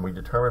mass. And we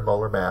determine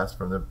molar mass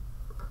from the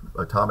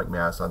atomic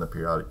mass on the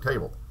periodic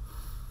table.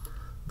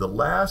 The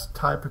last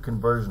type of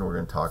conversion we're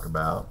going to talk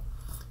about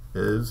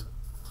is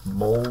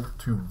mole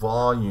to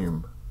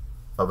volume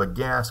of a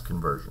gas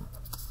conversion.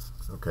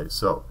 Okay,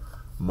 so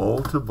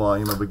mole to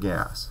volume of a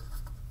gas.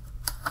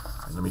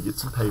 And let me get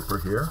some paper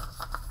here.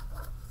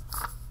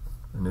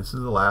 And this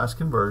is the last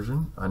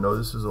conversion. I know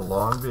this is a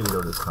long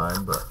video this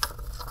time, but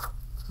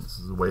this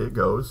is the way it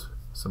goes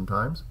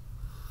sometimes.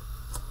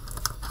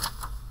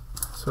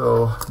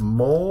 So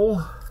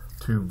mole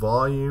to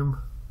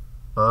volume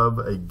of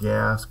a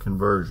gas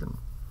conversion.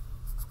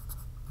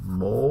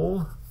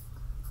 Mole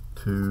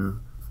to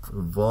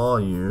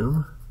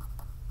volume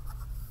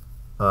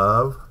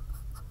of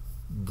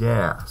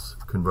gas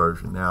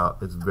conversion. Now,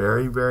 it's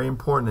very, very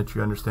important that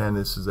you understand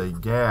this is a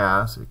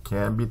gas. It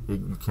can be,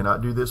 you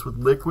cannot do this with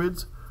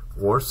liquids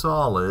or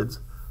solids,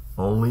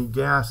 only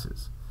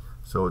gases.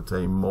 So it's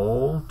a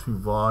mole to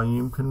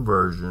volume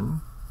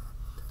conversion,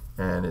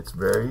 and it's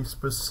very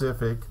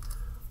specific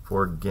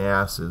for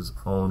gases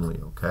only,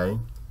 okay?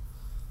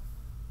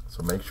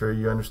 So make sure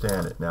you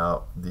understand it.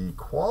 Now, the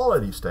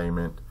equality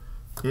statement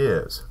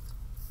is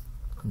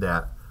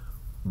that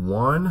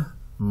 1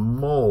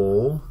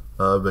 mole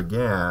of a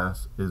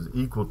gas is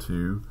equal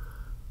to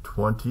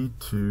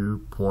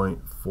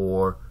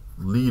 22.4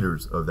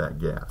 liters of that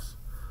gas.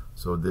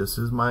 So this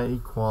is my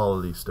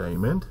equality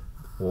statement,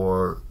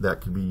 or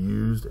that could be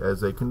used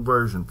as a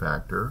conversion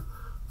factor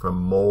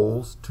from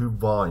moles to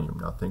volume.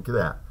 Now think of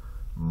that,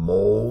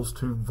 moles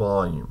to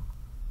volume.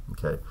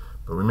 Okay,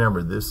 but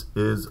remember, this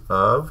is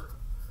of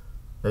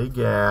a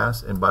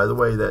gas, and by the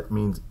way, that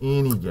means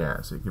any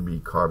gas. It could be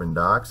carbon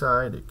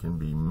dioxide, it can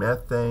be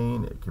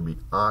methane, it can be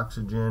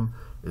oxygen.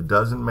 It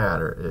doesn't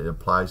matter. It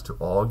applies to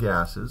all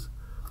gases.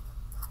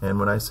 And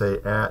when I say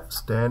at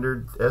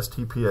standard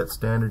STP, at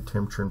standard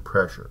temperature and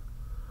pressure.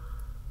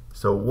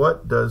 So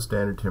what does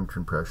standard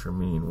temperature and pressure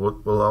mean?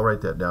 Well, I'll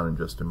write that down in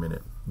just a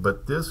minute.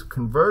 But this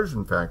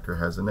conversion factor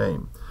has a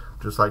name.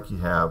 Just like you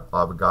have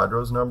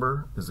Avogadro's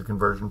number is a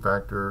conversion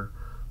factor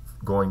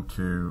going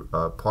to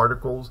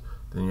particles.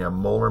 Then you have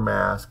molar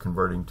mass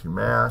converting to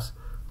mass.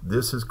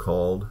 This is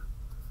called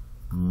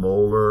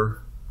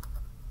molar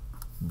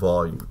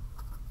volume.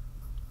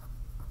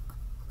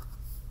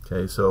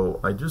 Okay, so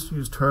I just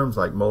use terms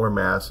like molar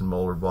mass and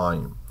molar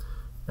volume.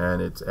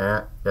 And it's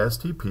at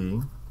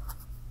STP.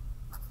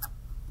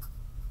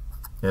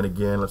 And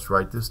again, let's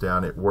write this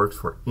down. It works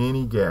for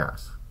any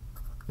gas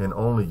and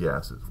only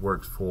gases.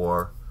 Works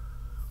for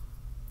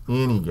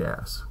any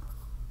gas.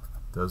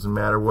 Doesn't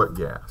matter what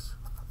gas.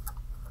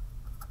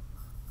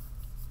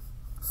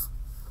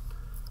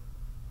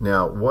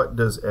 Now, what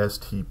does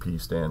STP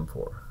stand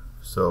for?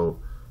 So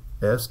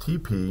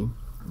STP,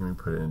 let me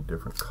put it in a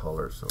different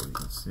color so you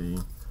can see.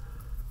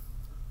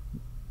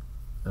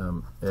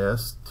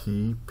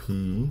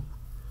 STP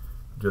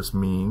just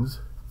means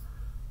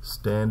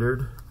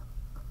standard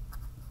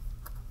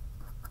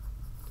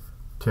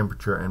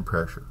temperature and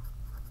pressure.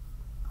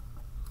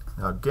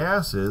 Now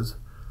gases,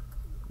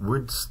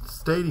 we're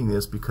stating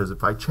this because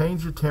if I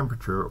change the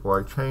temperature or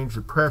I change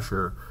the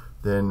pressure,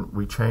 then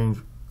we change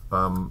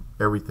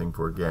everything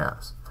for a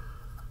gas.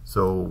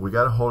 So we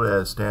got to hold it at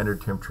a standard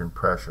temperature and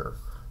pressure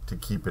to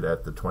keep it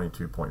at the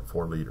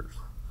 22.4 liters.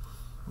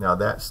 Now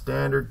that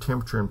standard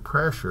temperature and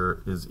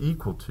pressure is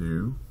equal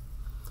to,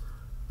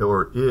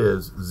 or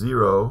is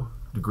 0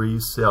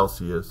 degrees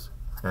Celsius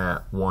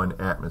at 1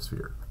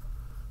 atmosphere.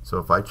 So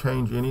if I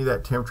change any of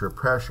that temperature or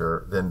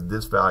pressure, then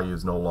this value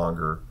is no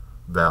longer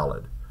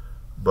valid.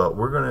 But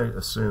we're going to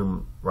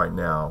assume right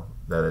now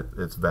that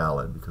it's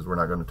valid, because we're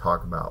not going to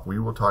talk about, we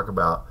will talk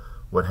about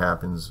what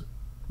happens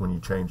when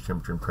you change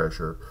temperature and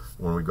pressure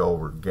when we go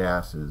over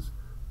gases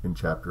in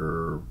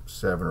chapter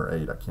 7 or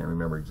 8. I can't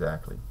remember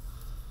exactly,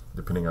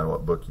 depending on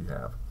what book you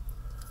have.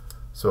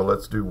 So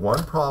let's do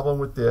one problem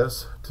with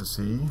this to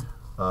see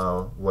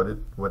what it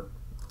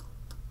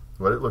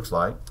looks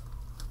like.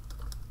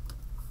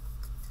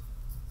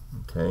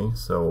 Okay,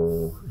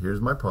 so here's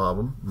my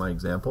problem, my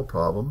example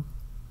problem.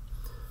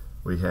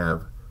 We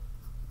have,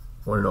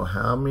 want to know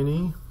how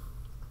many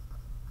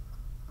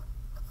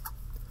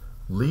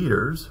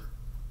liters,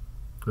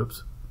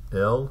 oops,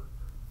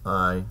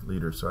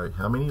 liters, sorry,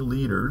 how many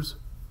liters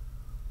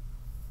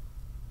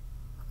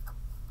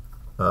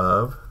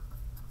of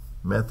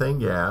methane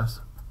gas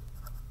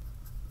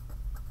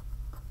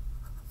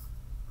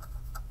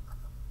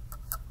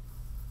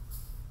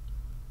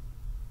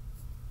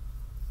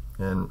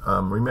and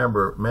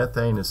remember,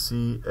 methane is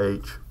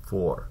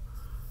CH4.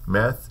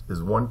 Meth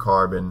is 1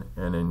 carbon,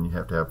 and then you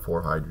have to have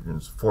 4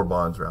 hydrogens, 4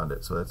 bonds around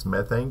it. So that's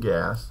methane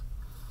gas.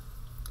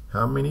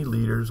 How many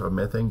liters of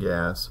methane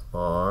gas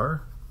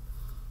are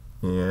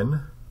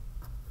in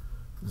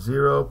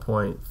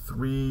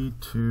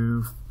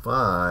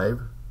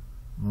 0.325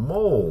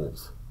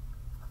 moles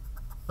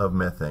of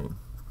methane?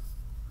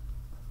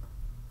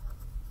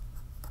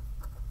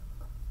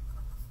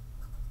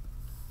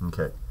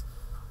 Okay.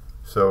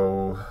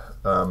 So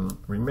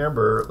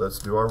remember, let's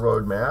do our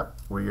roadmap.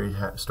 We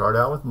start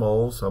out with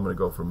moles, so I'm going to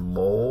go from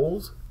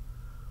moles,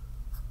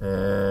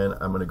 and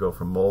I'm going to go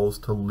from moles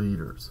to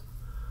liters.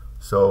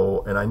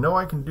 So, and I know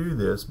I can do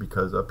this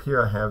because up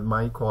here I have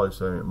my equality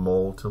statement,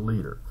 mole to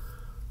liter.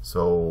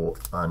 So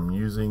I'm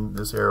using,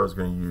 this arrow is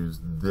going to use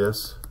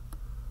this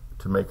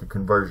to make a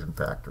conversion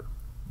factor.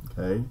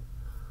 Okay,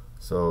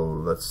 so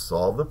let's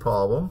solve the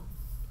problem.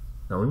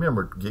 Now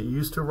remember, get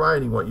used to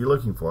writing what you're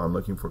looking for. I'm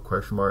looking for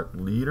question mark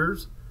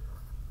liters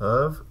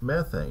of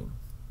methane.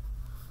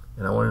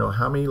 And I want to know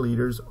how many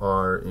liters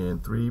are in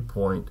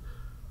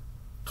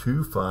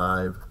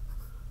 3.25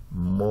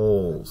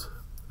 moles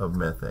of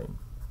methane.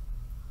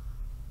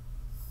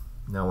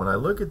 Now when I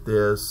look at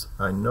this,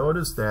 I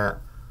notice that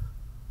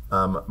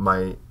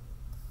my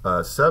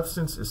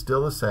substance is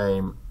still the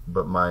same,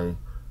 but my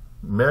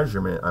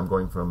measurement, I'm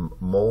going from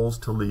moles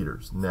to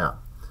liters. Now,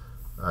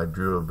 I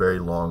drew a very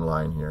long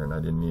line here, and I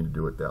didn't need to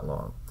do it that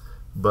long.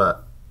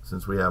 But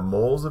since we have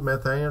moles of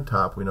methane on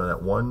top, we know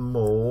that 1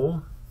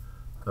 mole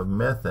of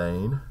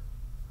methane,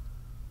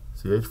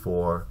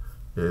 CH4,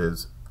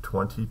 is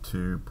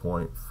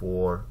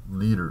 22.4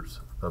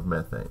 liters of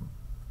methane.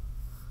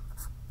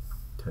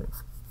 Okay.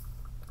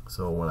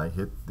 So when I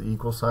hit the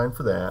equal sign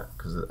for that,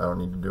 because I don't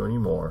need to do any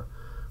more,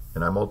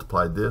 and I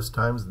multiply this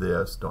times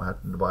this, don't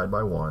have to divide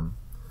by 1,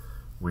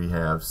 we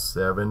have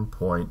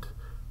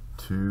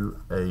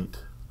 7.28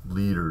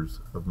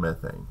 liters of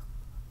methane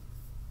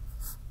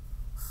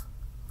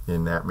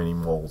in that many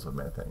moles of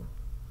methane.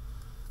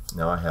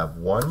 Now I have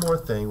one more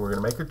thing. We're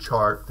going to make a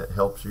chart that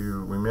helps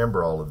you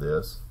remember all of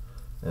this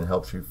and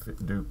helps you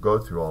go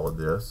through all of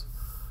this.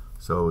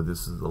 So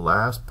this is the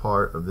last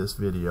part of this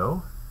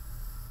video.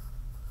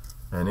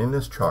 And in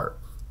this chart,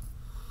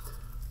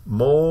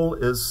 mole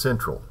is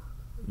central.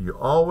 You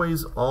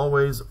always,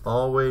 always,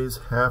 always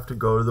have to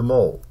go to the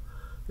mole.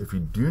 If you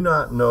do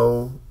not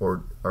know,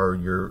 or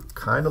you're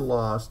kind of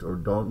lost or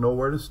don't know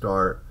where to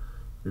start,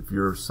 if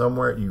you're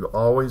somewhere, you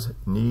always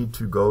need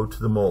to go to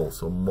the mole.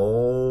 So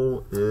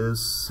mole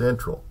is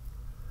central.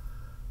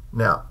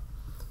 Now,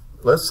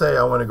 let's say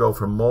I want to go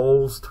from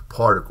moles to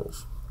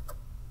particles.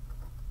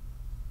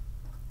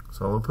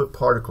 So I'm going to put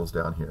particles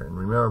down here. And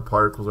remember,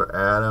 particles are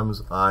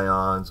atoms,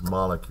 ions,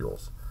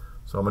 molecules.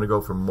 So I'm going to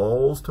go from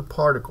moles to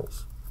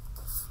particles.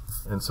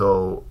 And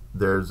so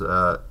there's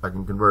I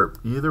can convert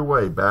either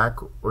way,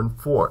 back and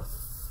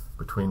forth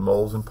between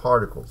moles and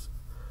particles.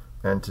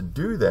 And to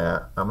do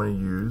that, I'm going to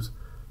use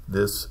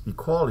this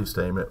equality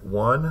statement.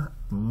 1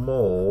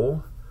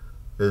 mole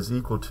is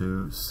equal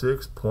to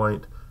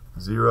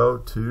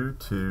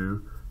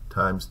 6.022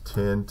 times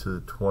 10 to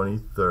the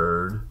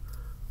 23rd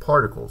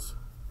particles.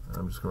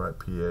 I'm just going to write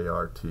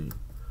P-A-R-T.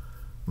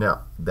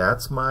 Now,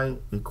 that's my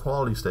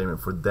equality statement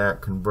for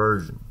that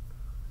conversion.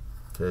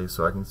 Okay,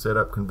 so I can set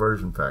up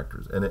conversion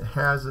factors, and it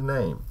has a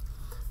name,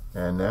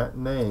 and that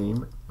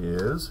name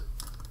is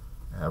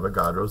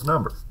Avogadro's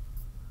number.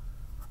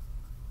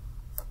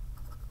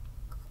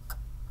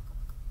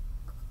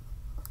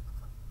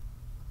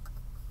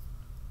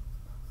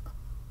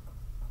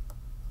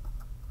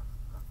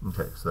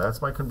 Okay, so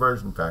that's my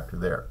conversion factor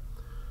there.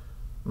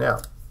 Now,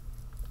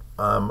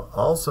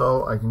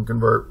 also I can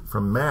convert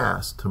from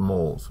mass to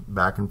moles,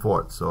 back and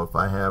forth. So if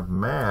I have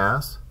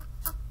mass,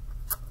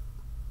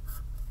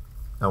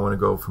 I want to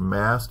go from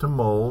mass to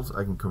moles.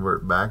 I can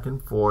convert back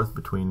and forth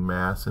between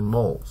mass and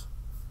moles.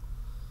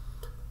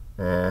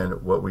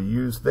 And what we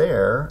use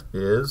there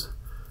is,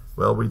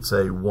 well, we'd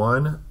say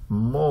 1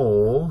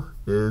 mole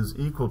is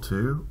equal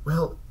to,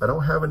 well, I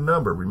don't have a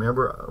number.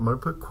 Remember, I'm going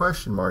to put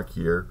question mark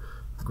here,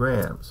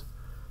 grams.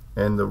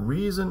 And the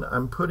reason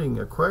I'm putting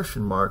a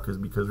question mark is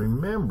because,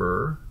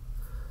 remember,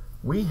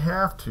 we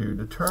have to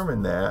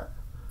determine that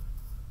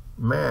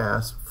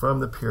mass from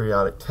the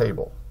periodic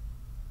table.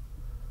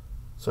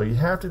 So you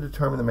have to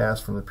determine the mass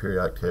from the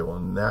periodic table,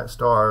 and that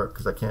star,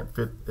 because I can't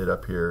fit it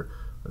up here,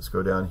 let's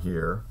go down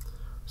here.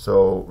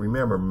 So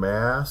remember,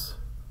 mass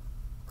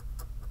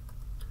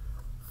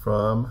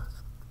from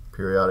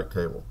periodic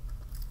table.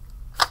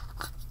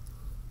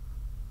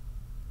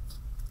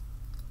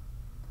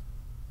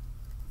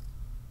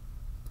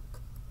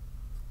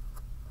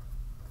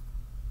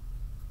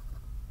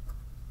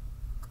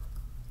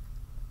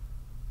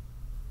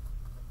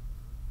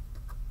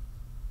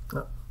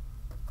 Oh,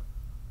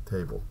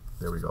 table.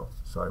 There we go.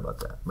 Sorry about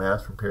that.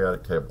 Mass from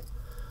periodic table.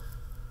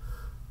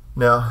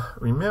 Now,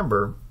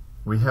 remember,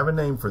 we have a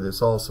name for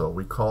this also.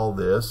 We call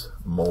this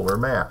molar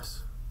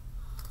mass.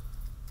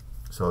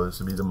 So this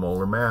would be the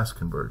molar mass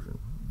conversion.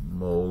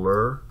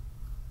 Molar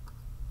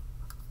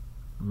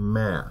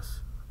mass.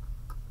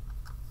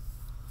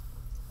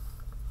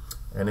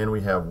 And then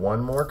we have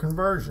one more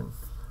conversion.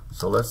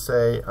 So let's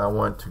say I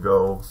want to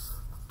go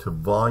to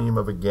volume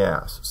of a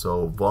gas.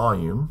 So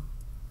volume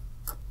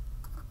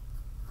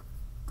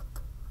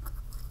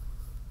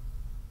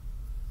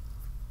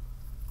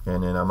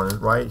and then I'm going to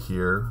write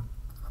here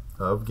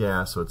of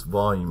gas, so it's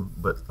volume,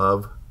 but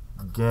of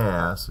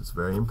gas, it's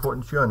very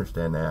important you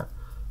understand that,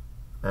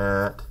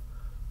 at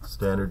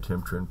standard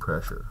temperature and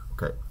pressure.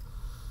 Okay,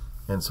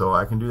 And so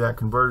I can do that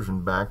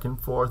conversion back and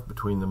forth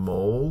between the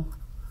mole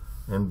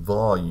and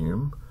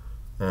volume,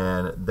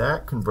 and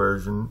that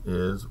conversion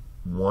is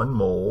 1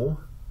 mole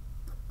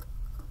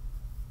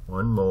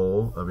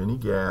of any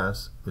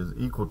gas is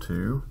equal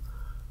to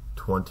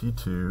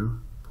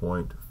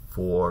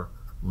 22.4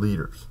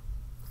 liters.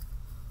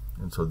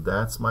 And so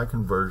that's my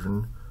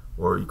conversion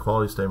or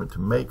equality statement to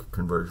make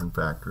conversion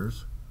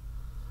factors.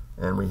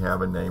 And we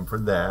have a name for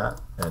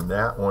that, and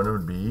that one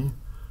would be,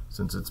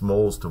 since it's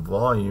moles to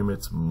volume,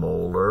 it's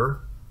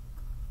molar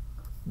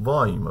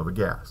volume of a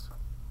gas.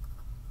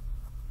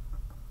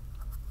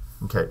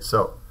 Okay,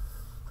 so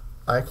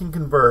I can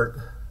convert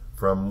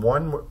from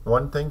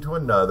one thing to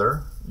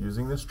another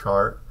using this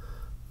chart.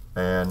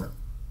 And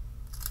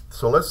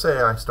so let's say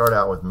I start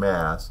out with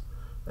mass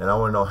and I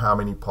want to know how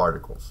many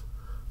particles.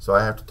 So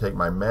I have to take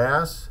my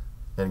mass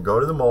and go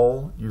to the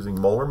mole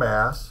using molar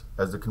mass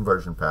as the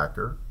conversion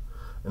factor,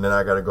 and then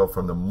I got to go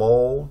from the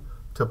mole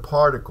to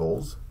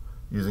particles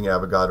using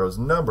Avogadro's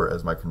number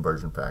as my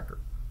conversion factor.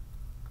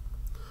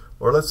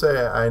 Or let's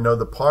say I know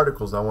the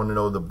particles, I want to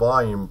know the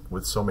volume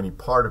with so many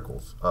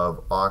particles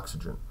of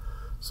oxygen.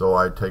 So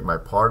I take my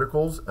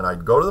particles and I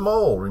go to the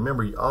mole.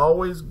 Remember, you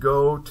always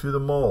go to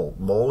the mole.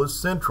 Mole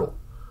is central.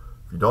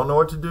 If you don't know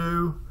what to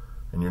do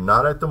and you're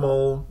not at the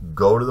mole,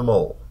 go to the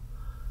mole.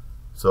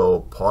 So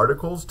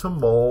particles to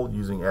mole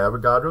using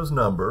Avogadro's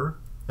number,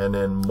 and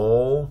then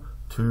mole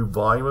to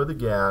volume of the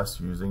gas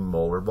using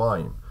molar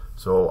volume.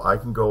 So I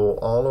can go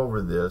all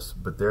over this,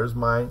 but there's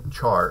my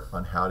chart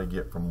on how to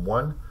get from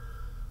one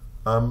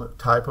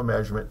type of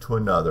measurement to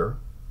another,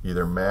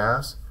 either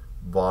mass,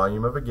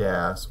 volume of a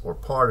gas, or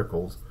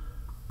particles,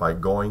 by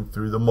going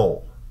through the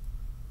mole.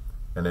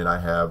 And then I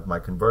have my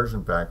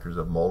conversion factors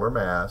of molar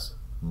mass,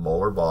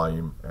 molar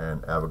volume,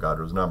 and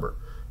Avogadro's number.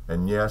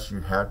 And yes,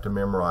 you have to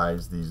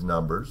memorize these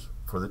numbers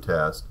for the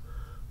test,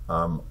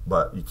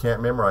 but you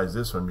can't memorize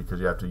this one because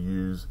you have to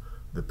use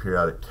the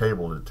periodic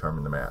table to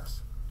determine the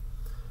mass.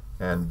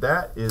 And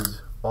that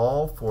is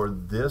all for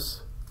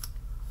this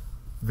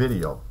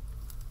video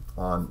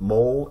on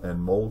mole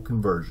and mole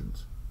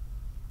conversions.